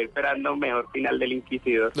 Me quedé esperando mejor final del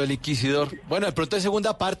Inquisidor. Del Inquisidor. Bueno, de pronto hay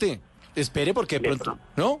segunda parte. Espere porque de pronto,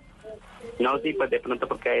 ¿no? No, sí, pues de pronto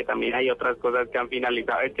porque también hay otras cosas que han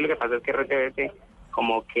finalizado. Es que lo que pasa es que RTVC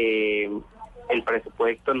como que el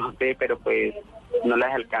presupuesto, no sé, pero pues no les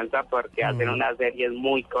alcanza porque hacen unas series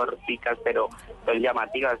muy corticas, pero son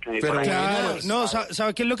llamativas. Pero claro, no,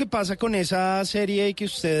 ¿sabe qué es lo que pasa con esa serie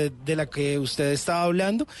de la que usted estaba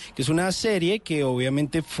hablando? Que es una serie que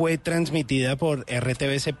obviamente fue transmitida por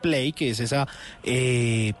RTBC Play, que es esa,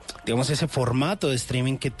 digamos, ese formato de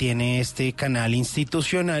streaming que tiene este canal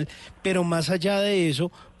institucional, pero más allá de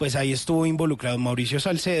eso, pues ahí estuvo involucrado Mauricio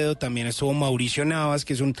Salcedo, también estuvo Mauricio Navas,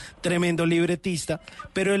 que es un tremendo libretista,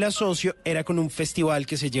 pero el asocio era con un festival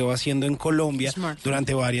que se llevó haciendo en Colombia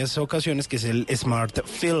durante varias ocasiones, que es el Smart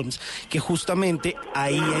Films, que justamente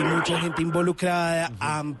ahí hay mucha gente involucrada,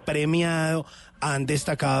 han premiado, han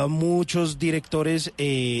destacado muchos directores,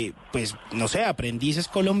 pues, no sé, aprendices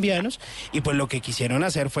colombianos, y pues lo que quisieron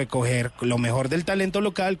hacer fue coger lo mejor del talento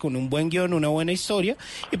local con un buen guión, una buena historia,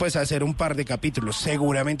 y pues hacer un par de capítulos.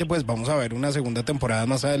 Seguramente pues vamos a ver una segunda temporada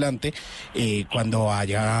más adelante, cuando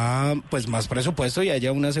haya pues más presupuesto y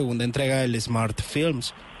haya una segunda entrega del Smart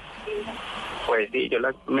Films. Pues sí, yo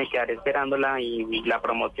me quedaré esperándola y la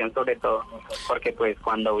promoción sobre todo, porque pues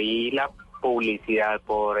cuando vi la publicidad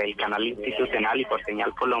por el canal institucional y por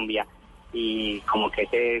Señal Colombia y como que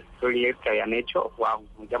ese thriller que habían hecho, wow,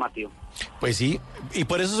 muy llamativo. Pues sí, y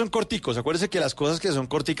por eso son corticos. Acuérdense que las cosas que son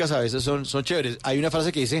corticas a veces son chéveres. Hay una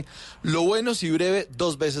frase que dice, lo bueno si breve,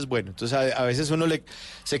 2 veces bueno. Entonces a veces uno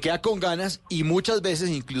se queda con ganas, y muchas veces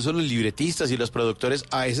incluso los libretistas y los productores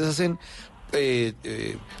a veces hacen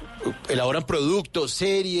elaboran productos,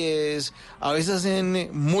 series, a veces hacen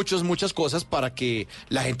muchas cosas para que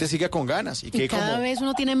la gente siga con ganas. Y que cada vez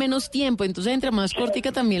uno tiene menos tiempo, entonces entre más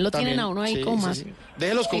cortica también lo tienen a uno ahí como más. Sí.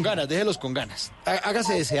 Déjelos con ganas.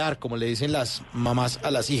 Hágase desear, como le dicen las mamás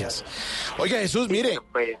a las hijas. Oiga, Jesús, mire.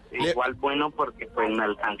 Pues igual bueno, porque pues me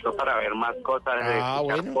alcanzó para ver más cosas,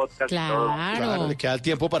 escuchar podcast, claro, le queda el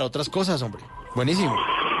tiempo para otras cosas, hombre. Buenísimo.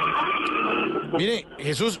 Mire,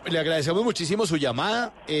 Jesús, le agradecemos muchísimo su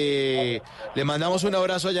llamada, le mandamos un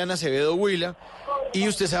abrazo allá en Acevedo, Huila, y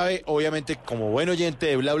usted sabe, obviamente, como buen oyente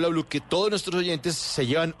de Bla Bla Blue, que todos nuestros oyentes se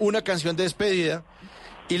llevan una canción de despedida,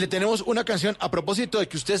 y le tenemos una canción a propósito de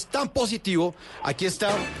que usted es tan positivo. Aquí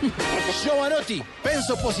está Giovanotti,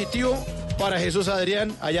 Penso Positivo, para Jesús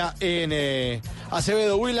Adrián, allá en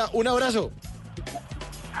Acevedo, Huila. Un abrazo.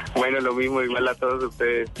 Bueno, lo mismo, igual a todos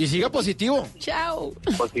ustedes. Y siga positivo. Chao.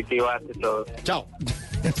 Positivo ante todos. Chao.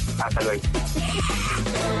 Hasta luego.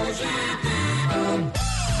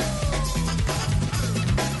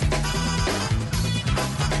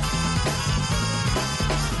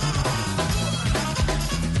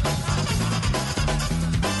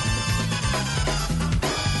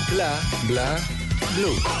 Bla, bla,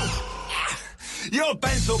 blue. Io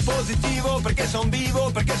penso positivo perché son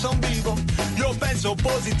vivo, Io penso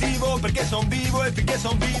positivo perché son vivo e finché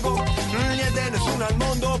son vivo niente, nessuno al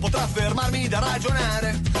mondo potrà fermarmi da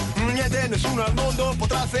ragionare. Niente, nessuno al mondo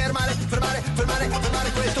potrà fermare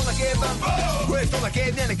questo ma che va, questo ma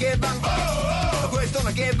che viene che va, questo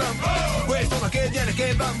ma che va, questo ma che viene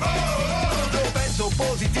che va. Io penso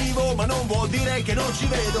positivo ma non vuol dire che non ci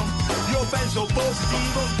vedo. Io penso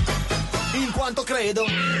positivo in quanto credo,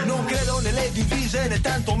 non credo nelle divise né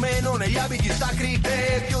tantomeno negli abiti sacri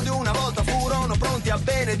che più di una volta furono pronti a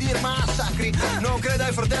benedir massacri. Non credo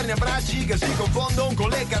ai fraterni abbracci che si confondono con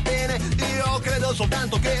le catene. Io credo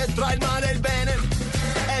soltanto che tra il male e il bene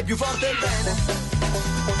è più forte il bene.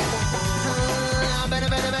 Bene.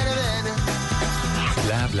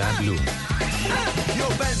 Bla bla blue. Io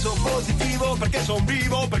penso positivo perché son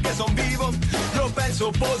vivo. Io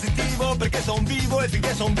penso positivo perché son vivo e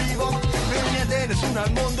finché son vivo niente, nessuno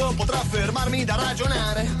al mondo potrà fermarmi da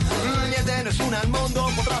ragionare. Niente, nessuno al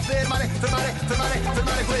mondo potrà fermare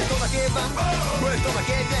questo ma che va, questo ma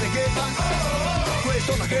che viene che va,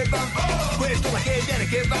 questo ma che va, questo ma che viene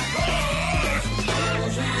che va.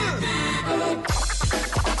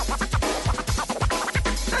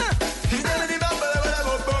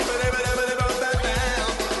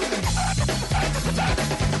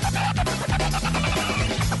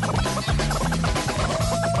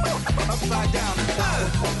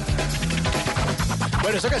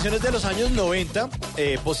 Bueno, esta canción es de los años 90,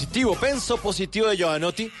 positivo, Penso Positivo de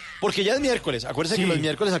Giovanotti, porque ya es miércoles. Acuérdense que los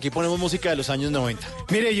miércoles aquí ponemos música de los años 90.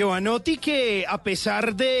 Mire, Giovanotti, que a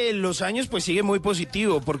pesar de los años, pues sigue muy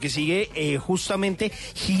positivo, porque sigue justamente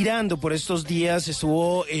girando por estos días.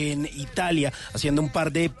 Estuvo en Italia haciendo un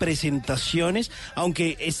par de presentaciones,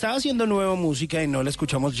 aunque está haciendo nueva música y no la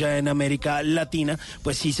escuchamos ya en América Latina,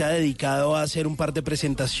 pues sí se ha dedicado a hacer un par de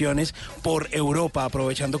presentaciones por Europa,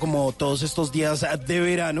 aprovechando como todos estos días de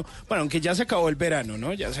verano. Bueno, aunque ya se acabó el verano,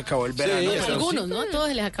 ¿no? Ya se acabó el verano. Sí, algunos, ¿no? A todos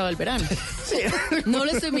les acabó al verano. Sí. No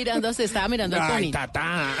le estoy mirando, se estaba mirando al Pony.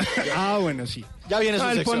 Bueno, sí. Ya viene su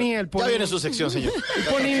sección. El Pony. Ya viene su sección, señor. El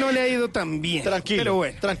Pony no le ha ido tan bien. Tranquilo, pero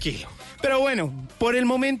bueno. tranquilo. Pero bueno, por el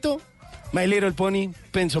momento, My Little Pony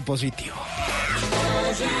pensó positivo.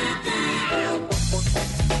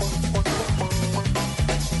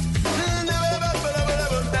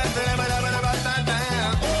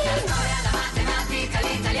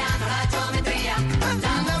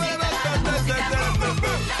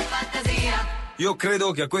 Io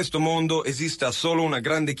credo che a questo mondo esista solo una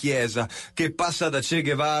grande chiesa che passa da Che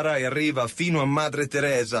Guevara e arriva fino a Madre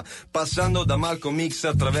Teresa, passando da Malcolm X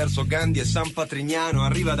attraverso Gandhi e San Patrignano,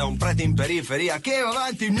 arriva da un prete in periferia che va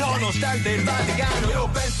avanti nonostante il Vaticano. Io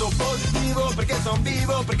penso positivo perché son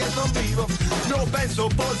vivo, perché son vivo. Io penso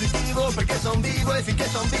positivo perché son vivo e finché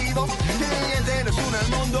son vivo niente, nessuno al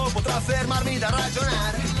mondo potrà fermarmi da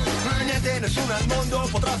ragionare. Niente, nessuno al mondo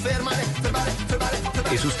potrà fermare.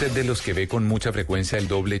 ¿Es usted de los que ve con mucha frecuencia el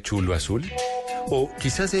doble chulo azul? O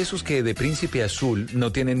quizás de esos que de príncipe azul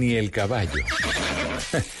no tienen ni el caballo.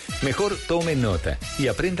 Mejor tome nota y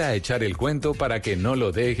aprenda a echar el cuento para que no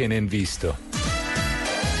lo dejen en visto.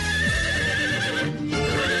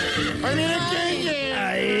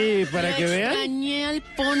 Ahí, para que vean. Extrañé al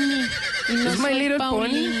Pony. Y no Es My soy Little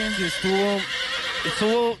Paulina. Pony que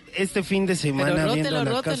estuvo este fin de semana Pero viendo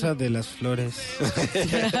rótelo. la Casa de las Flores.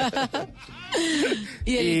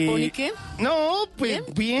 ¿Y el Pony qué? No, pues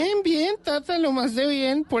bien, Tata, lo más de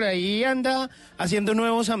bien. Por ahí anda haciendo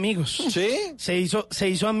nuevos amigos. ¿Sí? Se hizo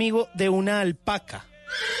amigo de una alpaca.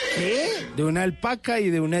 ¿Qué? De una alpaca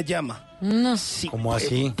y de una llama. No. Sí. ¿Cómo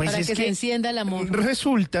así? Pues Para es que se encienda el amor.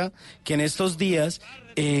 Resulta que en estos días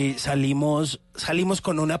salimos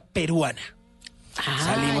con una peruana.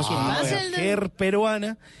 Salimos con una mujer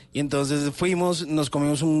peruana y entonces nos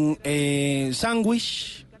comimos un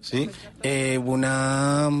sándwich, ¿sí? Un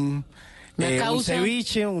causa.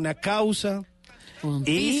 ceviche, una causa. Un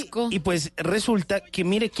pisco. Y pues resulta que,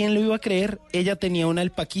 mire, ¿quién lo iba a creer? Ella tenía una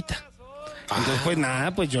alpaquita. Entonces, pues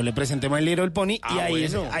nada, pues yo le presenté My Little Pony y ahí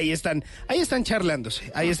están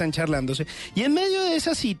charlándose. Y en medio de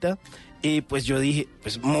esa cita, pues yo dije,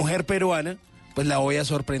 pues mujer peruana, pues la voy a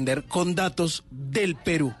sorprender con datos del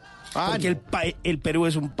Perú. Porque el Perú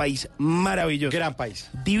es un país maravilloso. Gran país.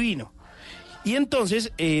 Divino. Y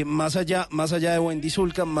entonces, más allá de Wendy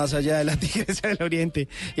Zulka, más allá de la Tigresa del Oriente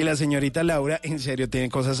y la señorita Laura, en serio,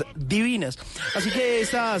 tienen cosas divinas. Así que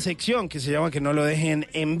esta sección, que se llama Que no lo dejen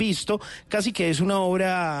en visto, casi que es una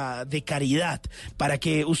obra de caridad, para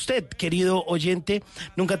que usted, querido oyente,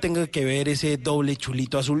 nunca tenga que ver ese doble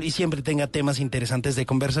chulito azul y siempre tenga temas interesantes de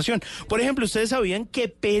conversación. Por ejemplo, ¿ustedes sabían que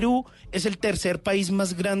Perú es el tercer país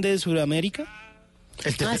más grande de Sudamérica?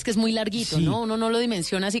 Es que es muy larguito, Sí. ¿no? Uno no lo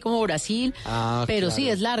dimensiona así como Brasil, pero claro. sí,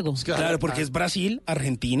 es largo. Claro, porque es Brasil,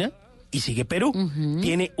 Argentina y sigue Perú.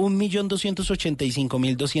 Tiene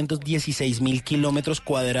 1.285.216.000 kilómetros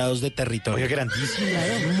cuadrados de territorio. Oye, grandísimo.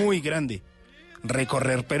 Muy grande.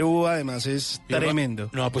 Recorrer Perú, además, es tremendo.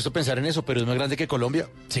 No ha puesto a pensar en eso, pero es más grande que Colombia.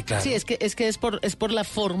 Sí, claro. Sí, es que es por la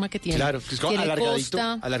forma que tiene. Claro, es como tiene alargadito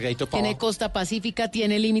para tiene abajo. costa pacífica,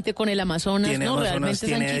 tiene límite con el Amazonas, Tiene no, Amazonas, realmente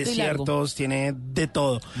tiene es anchito y largo. desiertos, tiene de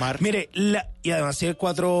todo. Mar. Mire, y además tiene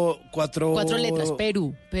cuatro 4 letras,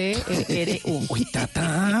 Perú, P-E-R-U. Uy,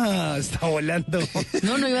 Tata, está volando.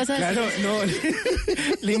 No ibas a decir. Claro, no.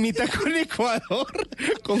 Limita con Ecuador,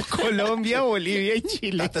 con Colombia, Bolivia y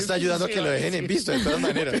Chile. Tata está ayudando a que lo dejen en visto, de todas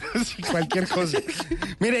maneras. Sí, cualquier cosa.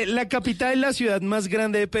 Mire, la capital, la ciudad más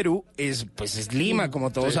grande de Perú es Lima,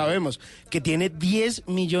 como todos sabemos, que tiene 10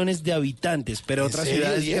 millones de habitantes, pero otras serio,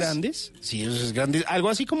 ciudades 10? grandes, sí, eso es grande, algo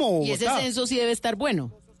así como Bogotá. Y ese censo sí debe estar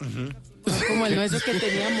bueno. No es como el nuestro que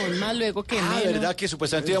teníamos más luego que menos. ¿Verdad? Que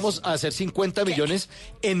supuestamente íbamos a hacer 50 millones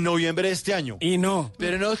en noviembre de este año. Y no.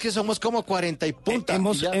 Pero no, es que somos como 40 y punta.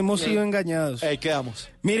 Hemos sido engañados. Ahí quedamos.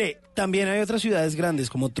 Mire, también hay otras ciudades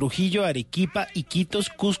grandes como Trujillo, Arequipa, Iquitos,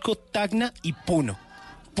 Cusco, Tacna y Puno.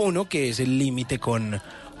 Puno, que es el límite con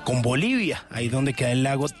Bolivia, ahí donde queda el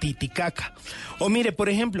lago Titicaca. O mire, por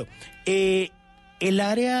ejemplo, el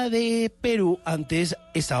área de Perú antes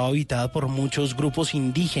estaba habitada por muchos grupos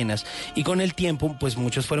indígenas y con el tiempo pues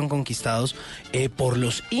muchos fueron conquistados por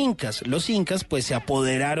los incas. Los incas pues se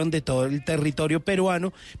apoderaron de todo el territorio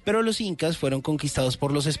peruano, pero los incas fueron conquistados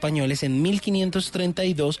por los españoles en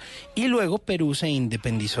 1532 y luego Perú se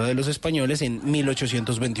independizó de los españoles en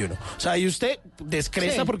 1821. O sea, y usted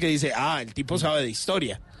descresta porque dice, el tipo sabe de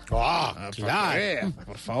historia. Claro,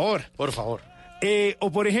 por favor. Por favor.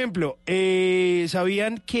 O por ejemplo,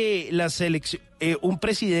 ¿sabían que un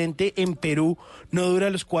presidente en Perú no dura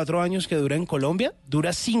los 4 años que dura en Colombia?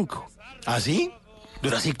 Dura 5. ¿Ah, sí?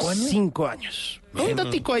 ¿Dura 5 años? 5 años. Un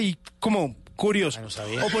datico ahí como curioso.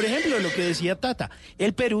 O por ejemplo, lo que decía Tata,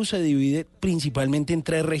 el Perú se divide principalmente en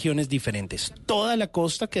 3 regiones diferentes. Toda la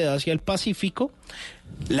costa que da hacia el Pacífico,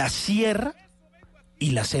 la sierra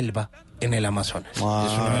y la selva en el Amazonas. Es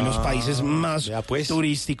uno de los países más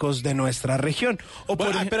turísticos de nuestra región.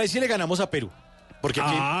 Pero ahí sí le ganamos a Perú. Porque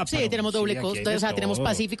aquí, sí, tenemos doble costa, o sea, tenemos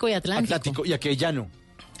Pacífico y Atlántico. Y aquí hay llano.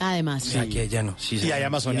 Además. Sí, aquí hay llano. Sí, y hay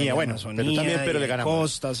Amazonía, Perú también, pero le ganamos.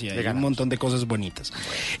 Costas y hay un montón de cosas bonitas.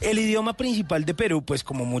 El idioma principal de Perú, pues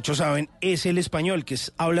como muchos saben, es el español, que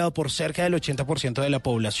es hablado por cerca del 80% de la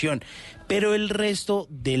población. Pero el resto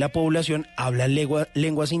de la población habla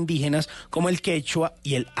lenguas indígenas como el quechua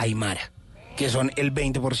y el aymara, que son el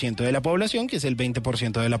 20% de la población, que es el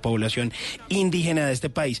 20% de la población indígena de este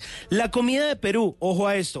país. La comida de Perú, ojo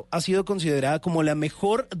a esto, ha sido considerada como la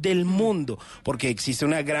mejor del mundo, porque existe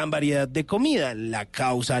una gran variedad de comida, la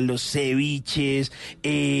causa, los ceviches,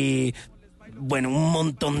 un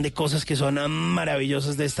montón de cosas que son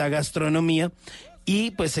maravillosas de esta gastronomía.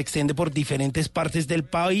 Y pues se extiende por diferentes partes del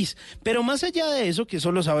país. Pero más allá de eso, que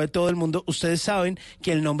eso lo sabe todo el mundo, ustedes saben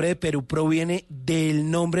que el nombre de Perú proviene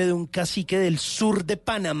del nombre de un cacique del sur de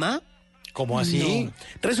Panamá. ¿Cómo así? No.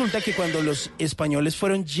 Resulta que cuando los españoles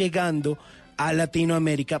fueron llegando a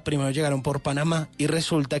Latinoamérica, primero llegaron por Panamá y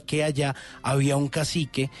resulta que allá había un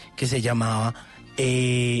cacique que se llamaba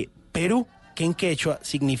Perú, que en quechua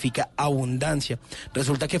significa abundancia.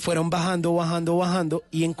 Resulta que fueron bajando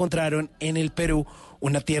y encontraron en el Perú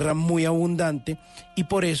una tierra muy abundante y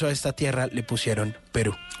por eso a esta tierra le pusieron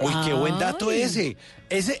Perú. Uy, qué buen dato ese.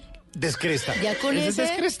 Ese descresta. Ya con ese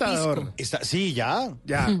descrestador. Sí, ya.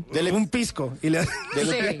 Dele un pisco. Y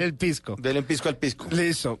el pisco. Dele un pisco al pisco.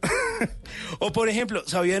 Listo. O por ejemplo,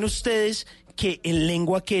 ¿sabían ustedes que en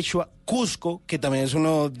lengua quechua, Cusco, que también es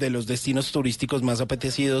uno de los destinos turísticos más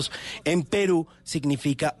apetecidos en Perú,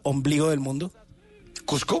 significa ombligo del mundo?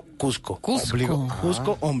 ¿Cusco? Cusco. Ombligo.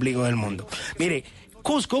 Cusco, ombligo del mundo. Mire,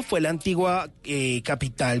 Cusco fue la antigua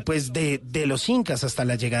capital pues de los incas hasta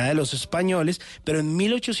la llegada de los españoles, pero en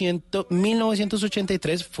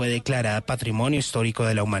 1983 fue declarada Patrimonio Histórico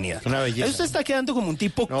de la Humanidad. Una belleza. Eso está quedando como un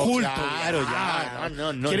tipo culto. Claro, ya.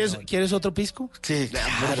 No. ¿Quieres otro pisco? Sí,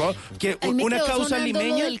 claro. Una causa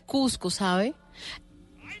limeña. Del Cusco, ¿sabe?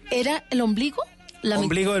 ¿Era el ombligo?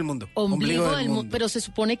 Ombligo del mundo. Ombligo del mundo. Pero se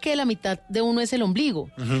supone que la mitad de uno es el ombligo.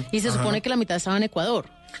 Y se supone que la mitad estaba en Ecuador.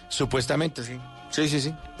 Supuestamente, sí.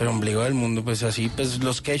 Sí. Pero ombligo del mundo, pues así, pues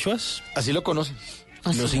los quechuas. Así lo conocen.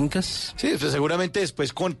 Los incas. Sí, pues seguramente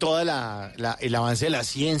después con toda el avance de la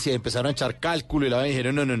ciencia empezaron a echar cálculo y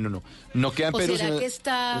dijeron no queda en Perú, será que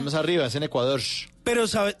está más arriba, es en Ecuador. Pero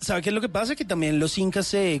 ¿sabe qué es lo que pasa? Que también los incas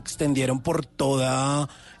se extendieron por toda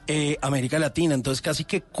América Latina, entonces casi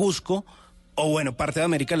que Cusco, parte de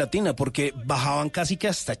América Latina, porque bajaban casi que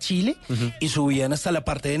hasta Chile y subían hasta la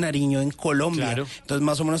parte de Nariño en Colombia. Claro. Entonces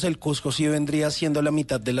más o menos el Cusco sí vendría siendo la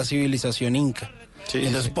mitad de la civilización inca. Sí,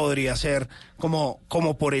 entonces podría ser como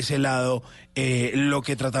por ese lado lo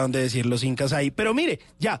que trataban de decir los incas ahí. Pero mire,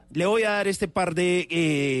 ya, le voy a dar este par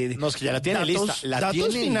de no, es que ya la tiene lista.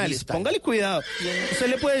 Datos finales, lista. Póngale cuidado. Usted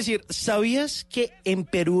le puede decir, ¿sabías que en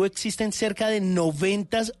Perú existen cerca de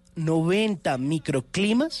 90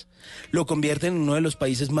 microclimas? Lo convierten en uno de los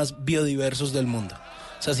países más biodiversos del mundo.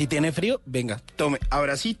 O sea, si tiene frío, venga, tome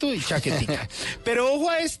abracito y chaquetica. Pero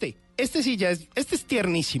ojo a este sí ya es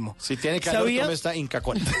tiernísimo. Si tiene calor, tome esta Inca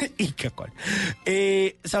Cola. Inca Cola.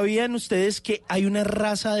 ¿Sabían ustedes que hay una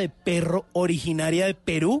raza de perro originaria de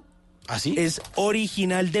Perú? ¿Ah, sí? Es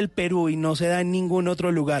original del Perú y no se da en ningún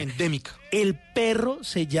otro lugar. Endémica. El perro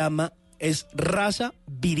es raza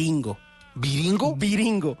viringo. ¿Viringo?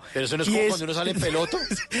 Viringo. Pero eso no es como cuando uno sale en peloto.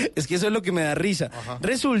 Es que eso es lo que me da risa. Ajá.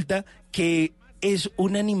 Resulta que es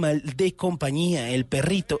un animal de compañía, el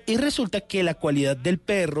perrito. Y resulta que la cualidad del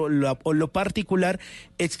perro, lo particular,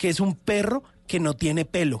 es que es un perro que no tiene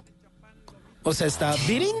pelo. O sea, está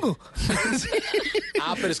viringo.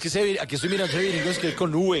 Pero es que aquí estoy mirando ese viringo, es que es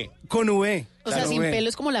con V. Con V. O sea, sin pelo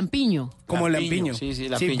es como lampiño. Como lampiño. Sí,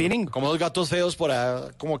 lampiño. Sí, viringo. Como dos gatos feos por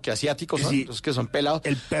ahí, como que asiáticos, ¿no? Sí. Los que son pelados.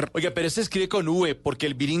 El perro. Oiga, pero este escribe con V, porque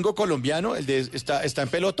el viringo colombiano, está en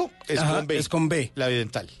peloto, es con B. Es con B. La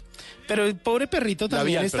dental. Pero el pobre perrito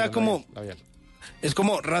también está como... Labial. Es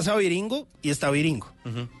como raza viringo y está viringo.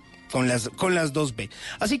 con las dos B.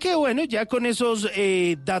 Así que bueno, ya con esos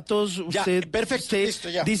datos Ya, usted... perfecto, usted listo,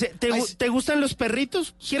 ya. dice, Ay, ¿te gustan los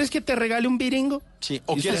perritos? ¿Quieres que te regale un viringo? Sí,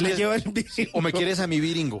 o Y quieres usted le que- lleva el viringo. o me quieres a mi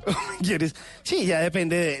viringo. ¿Quieres? Sí, ya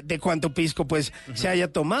depende de cuánto pisco pues se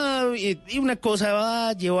haya tomado y una cosa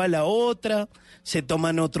va, lleva a la otra, se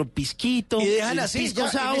toman otro pisquito. Y dejan el así, pisco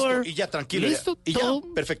ya, sour. y ya, tranquilo. Listo, ya. Y todo,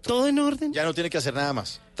 ya, perfecto. todo en orden. Ya no tiene que hacer nada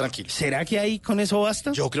más, tranquilo. ¿Será que ahí con eso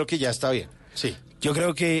basta? Yo creo que ya está bien, sí. Yo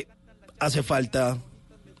creo que hace falta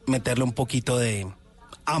meterle un poquito de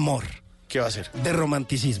amor, ¿Qué va a hacer? de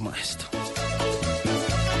romanticismo a esto.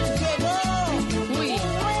 Uy,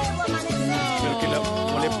 ¿Pero qué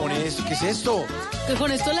cómo le pone esto? ¿Qué es esto? que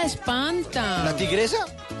con esto la espanta. ¿La tigresa?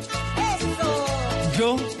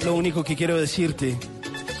 Yo lo único que quiero decirte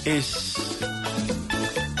es,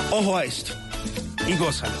 ojo a esto y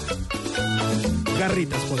gózalo.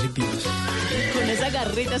 Garritas positivas. Con esas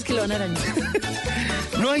garritas que lo van a arañar.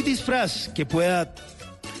 No hay disfraz que pueda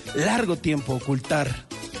largo tiempo ocultar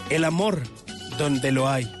el amor donde lo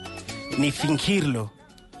hay, ni fingirlo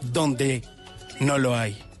donde no lo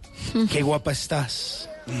hay. Qué guapa estás.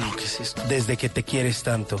 No, ¿qué es esto? Desde que te quieres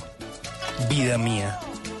tanto, vida mía,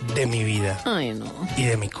 de mi vida Ay, no. y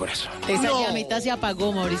de mi corazón. Esa No. llamita se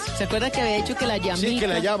apagó, Mauricio. ¿Se acuerda que había dicho que la llamita... Sí, que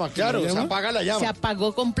la llama, claro, ¿La se llama? apaga la llama. Se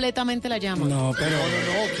apagó completamente la llama. No, pero...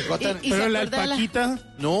 No, qué cosa tan- Y pero se la acuerda de la- alpaquita...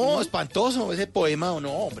 No, espantoso ese poema,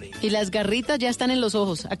 no, hombre. Y las garritas ya están en los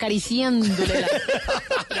ojos, acariciándole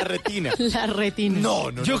La retina. la retina.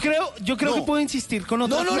 No, no, Yo no. creo No. que puedo insistir con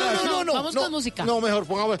otra No, frase. Vamos con música. No, mejor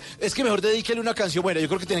pongamos. Es que mejor dedíquele una canción buena. Yo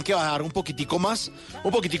creo que tienen que bajar un poquitico más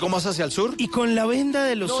hacia el sur. Y con la venda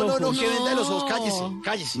de los No, ojos. no, no, que venda de los ojos.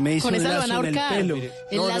 Cállese. Me hizo Con un esa lo lazo van a en el ahorcar. pelo. El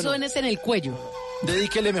No, lazo no. es en el cuello.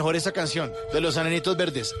 Dedíquele mejor esa canción de los Ananitos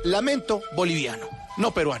Verdes. Lamento boliviano,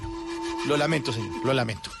 no peruano. Lo lamento, señor, lo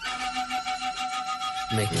lamento.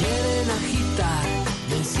 Me quieren agitar,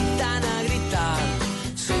 me incitan a gritar.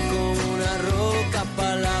 Soy como una roca,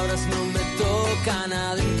 palabras no me tocan.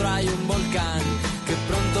 Adentro hay un volcán que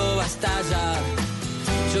pronto va a estallar.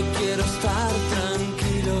 Yo quiero estar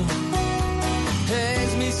tranquilo.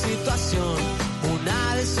 Es mi situación,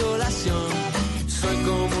 una desolación. Soy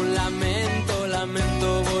como un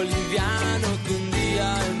lamento boliviano que un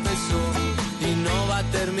día empezó y no va a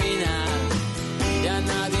terminar. Ya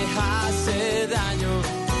nadie hace daño.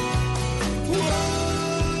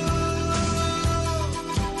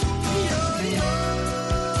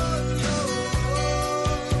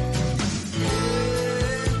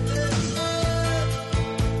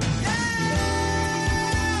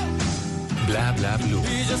 Bla bla blue.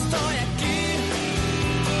 Y yo estoy aquí,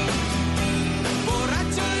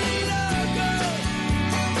 borracho y loco,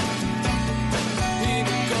 y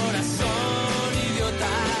mi corazón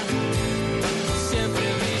idiota siempre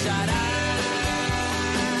brillará.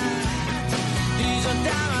 Y yo te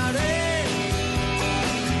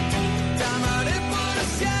amaré por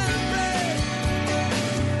siempre.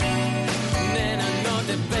 Nena, no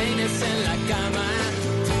te peines en la cama,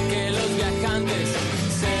 que los viajantes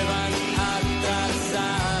se van a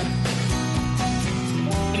atrasar.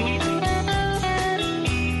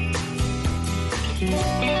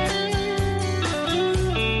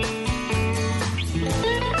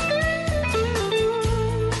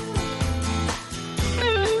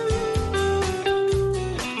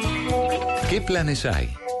 ¿Qué planes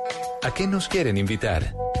hay? ¿A qué nos quieren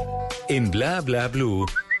invitar? En Bla Bla Blue,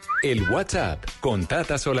 el WhatsApp con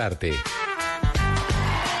Tata Solarte.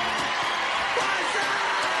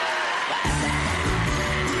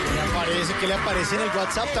 ¿Qué le aparece en el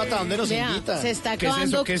WhatsApp, Tata? ¿Dónde nos Vea, invita? se está ¿Qué es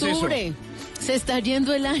acabando eso? ¿Qué es eso? octubre. Se está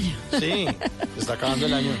yendo el año. Sí, se está acabando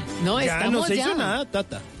el año. No, Ya estamos no se ya. hizo nada,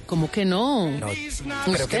 Tata. ¿Cómo que no?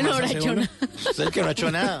 ¿pero Usted qué no más habrá hace hecho uno? nada. Usted es el que no ha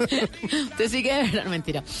hecho nada. Usted sigue de verdad,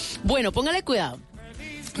 mentira. Bueno, póngale cuidado.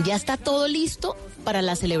 Ya está todo listo para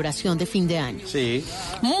la celebración de fin de año. Sí.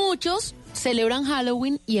 Muchos celebran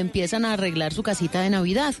Halloween y empiezan a arreglar su casita de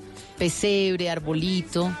Navidad. Pesebre,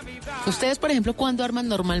 arbolito. Ustedes, por ejemplo, ¿cuándo arman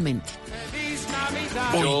normalmente?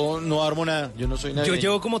 Yo no armo nada, yo no soy nadie. Yo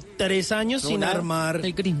llevo como 3 años No, sin nada. armar.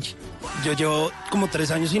 El Grinch. Yo llevo como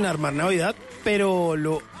 3 años sin armar Navidad, pero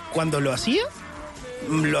cuando lo hacía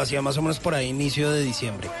más o menos por ahí, inicio de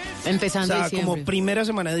diciembre. Empezando O sea, diciembre. como primera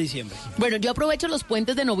semana de diciembre. Bueno, yo aprovecho los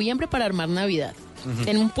puentes de noviembre para armar Navidad.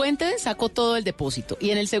 En un puente saco todo el depósito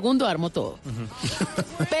y en el segundo armo todo.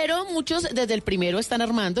 Pero muchos desde el primero están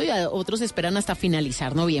armando y otros esperan hasta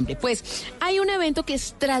finalizar noviembre. Pues hay un evento que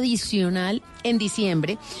es tradicional en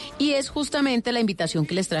diciembre y es justamente la invitación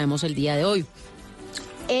que les traemos el día de hoy.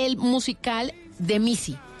 El musical de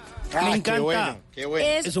Missy. Me encanta. Qué bueno.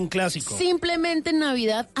 Es un clásico. Simplemente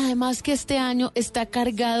Navidad, además que este año está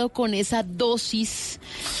cargado con esa dosis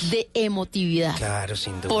de emotividad. Claro,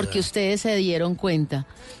 sin duda. Porque ustedes se dieron cuenta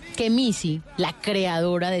que Missy, la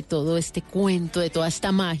creadora de todo este cuento, de toda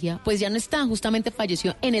esta magia, pues ya no está, justamente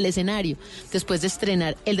falleció en el escenario después de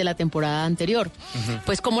estrenar el de la temporada anterior.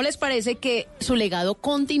 Pues ¿cómo les parece que su legado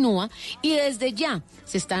continúa? Y desde ya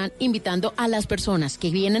se están invitando a las personas que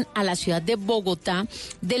vienen a la ciudad de Bogotá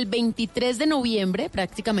del 23 de noviembre,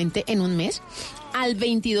 prácticamente en un mes, al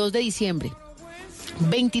 22 de diciembre.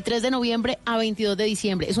 23 de noviembre a 22 de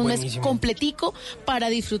diciembre. Es un mes completico para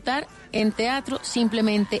disfrutar en Teatro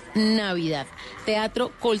Simplemente Navidad.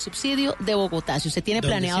 Teatro Colsubsidio de Bogotá. Si usted tiene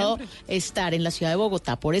planeado estar en la ciudad de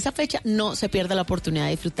Bogotá por esa fecha, no se pierda la oportunidad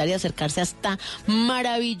de disfrutar y acercarse a esta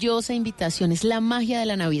maravillosa invitación. Es la magia de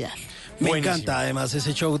la Navidad. Me encanta, además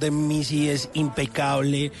ese show de Missy es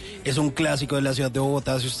impecable, es un clásico de la ciudad de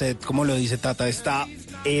Bogotá. Si usted, como lo dice Tata, está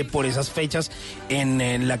por esas fechas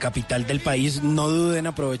en la capital del país, no duden en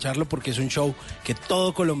aprovecharlo porque es un show que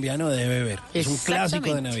todo colombiano debe ver. Es un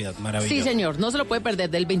clásico de Navidad, maravilloso. Sí, señor, no se lo puede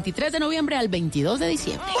perder del 23 de noviembre al 22 de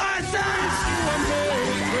diciembre.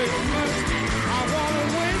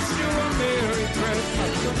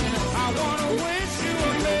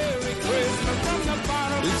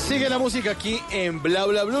 Sigue la música aquí en Bla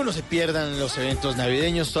Bla Blue. No se pierdan los eventos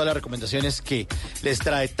navideños, todas las recomendaciones que les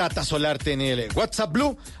trae Tata Solarte en el WhatsApp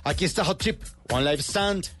Blue. Aquí está Hot Chip, One Life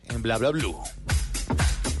Stand en Bla Bla Blue.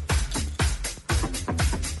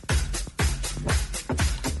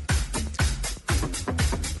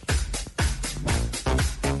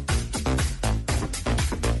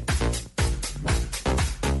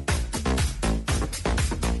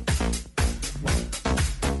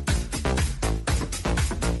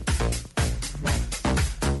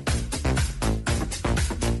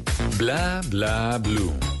 Bla Bla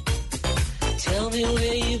Blue. Tell me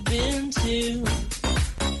where you've been to.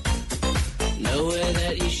 Nowhere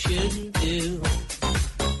that you shouldn't do.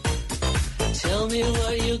 Tell me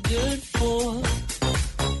what you're good for.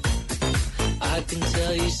 I can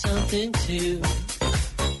tell you something too.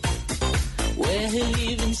 Where have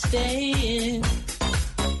you been staying?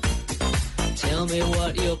 Tell me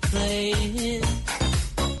what you're playing.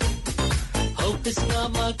 Hope it's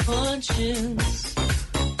not my conscience,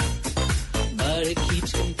 but it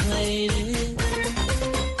keeps complaining.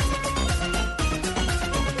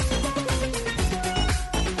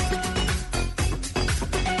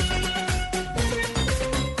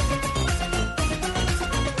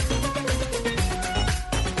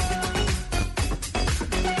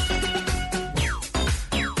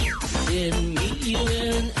 Didn't meet you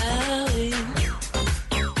in an alley.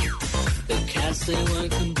 The cats, they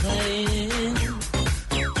weren't complaining.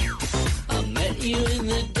 I met you in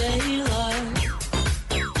the daylight.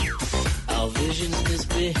 Our vision's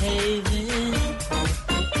misbehaving.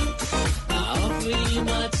 I offer you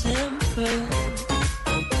my temper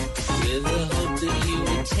with the hope that you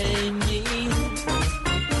would tame me.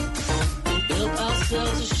 We built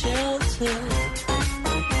ourselves a shelter.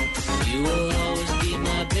 You will always be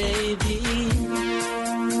my baby.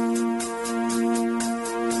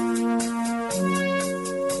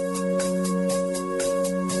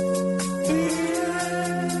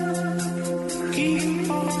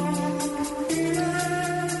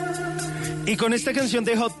 Y con esta canción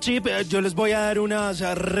de Hot Chip, yo les voy a dar unas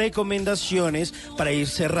recomendaciones para ir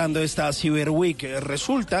cerrando esta Cyber Week.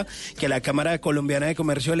 Resulta que la Cámara Colombiana de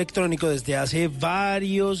Comercio Electrónico desde hace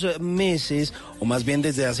varios meses, o más bien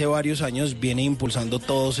desde hace varios años, viene impulsando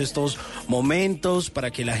todos estos momentos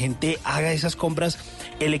para que la gente haga esas compras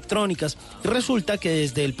electrónicas. Resulta que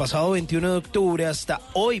desde el pasado 21 de octubre hasta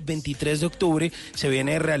hoy, 23 de octubre, se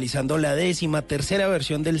viene realizando la 13ª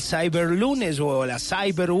versión del Cyber Lunes o la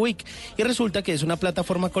Cyber Week. Y resulta que es una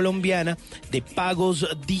plataforma colombiana de pagos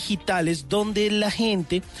digitales donde la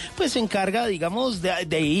gente pues se encarga, digamos,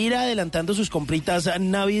 de ir adelantando sus compritas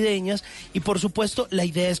navideñas y por supuesto la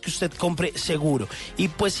idea es que usted compre seguro. Y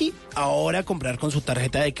pues sí, ahora comprar con su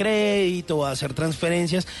tarjeta de crédito o hacer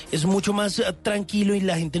transferencias es mucho más tranquilo y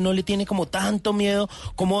la gente no le tiene como tanto miedo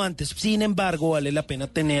como antes. Sin embargo, vale la pena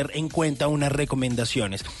tener en cuenta unas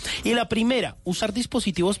recomendaciones. Y la primera, usar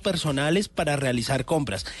dispositivos personales para realizar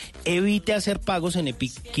compras. Evite hacer pagos en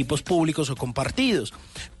equipos públicos o compartidos.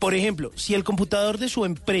 Por ejemplo, si el computador de su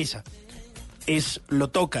empresa lo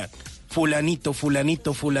toca fulanito,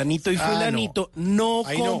 fulanito, fulanito y fulanito, no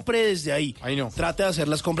compre desde ahí. Trate de hacer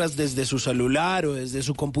las compras desde su celular o desde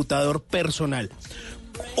su computador personal.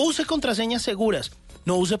 Use contraseñas seguras.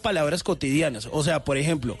 No use palabras cotidianas. O sea, por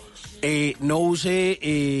ejemplo, no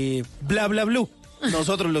use bla bla blue.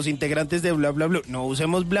 nosotros los integrantes de Bla Bla Blue, no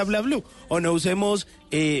usemos Bla Bla Blue o no usemos,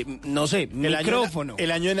 no sé, micrófono.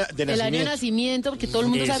 El año de nacimiento. El año de nacimiento, porque todo el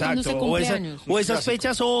mundo sabe cuándo se cumpleaños. O esas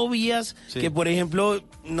fechas obvias que, por ejemplo,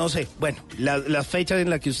 no sé, bueno, las fechas en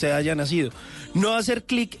las que usted haya nacido. No hacer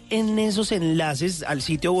clic en esos enlaces al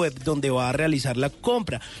sitio web donde va a realizar la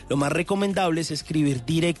compra. Lo más recomendable es escribir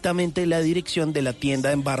directamente la dirección de la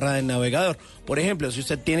tienda en barra de navegador. Por ejemplo, si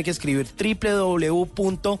usted tiene que escribir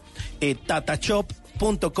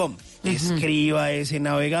www.tatashop.com, escriba ese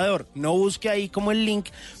navegador. No busque ahí como el link,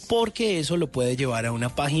 porque eso lo puede llevar a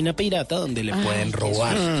una página pirata donde le pueden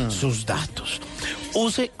robar sus datos.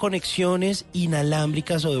 Use conexiones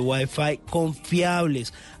inalámbricas o de Wi-Fi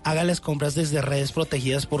confiables. Haga las compras desde redes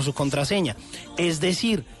protegidas por su contraseña. Es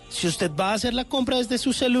decir, si usted va a hacer la compra desde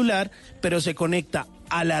su celular, pero se conecta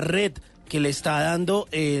a la red que le está dando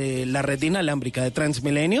la red inalámbrica de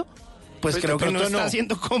Transmilenio, pues creo que no está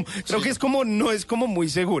haciendo como, creo que es como, no es como muy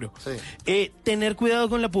seguro. Tener cuidado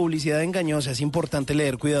con la publicidad engañosa. Es importante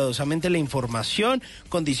leer cuidadosamente la información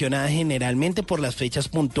condicionada generalmente por las fechas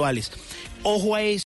puntuales. Ojo a eso.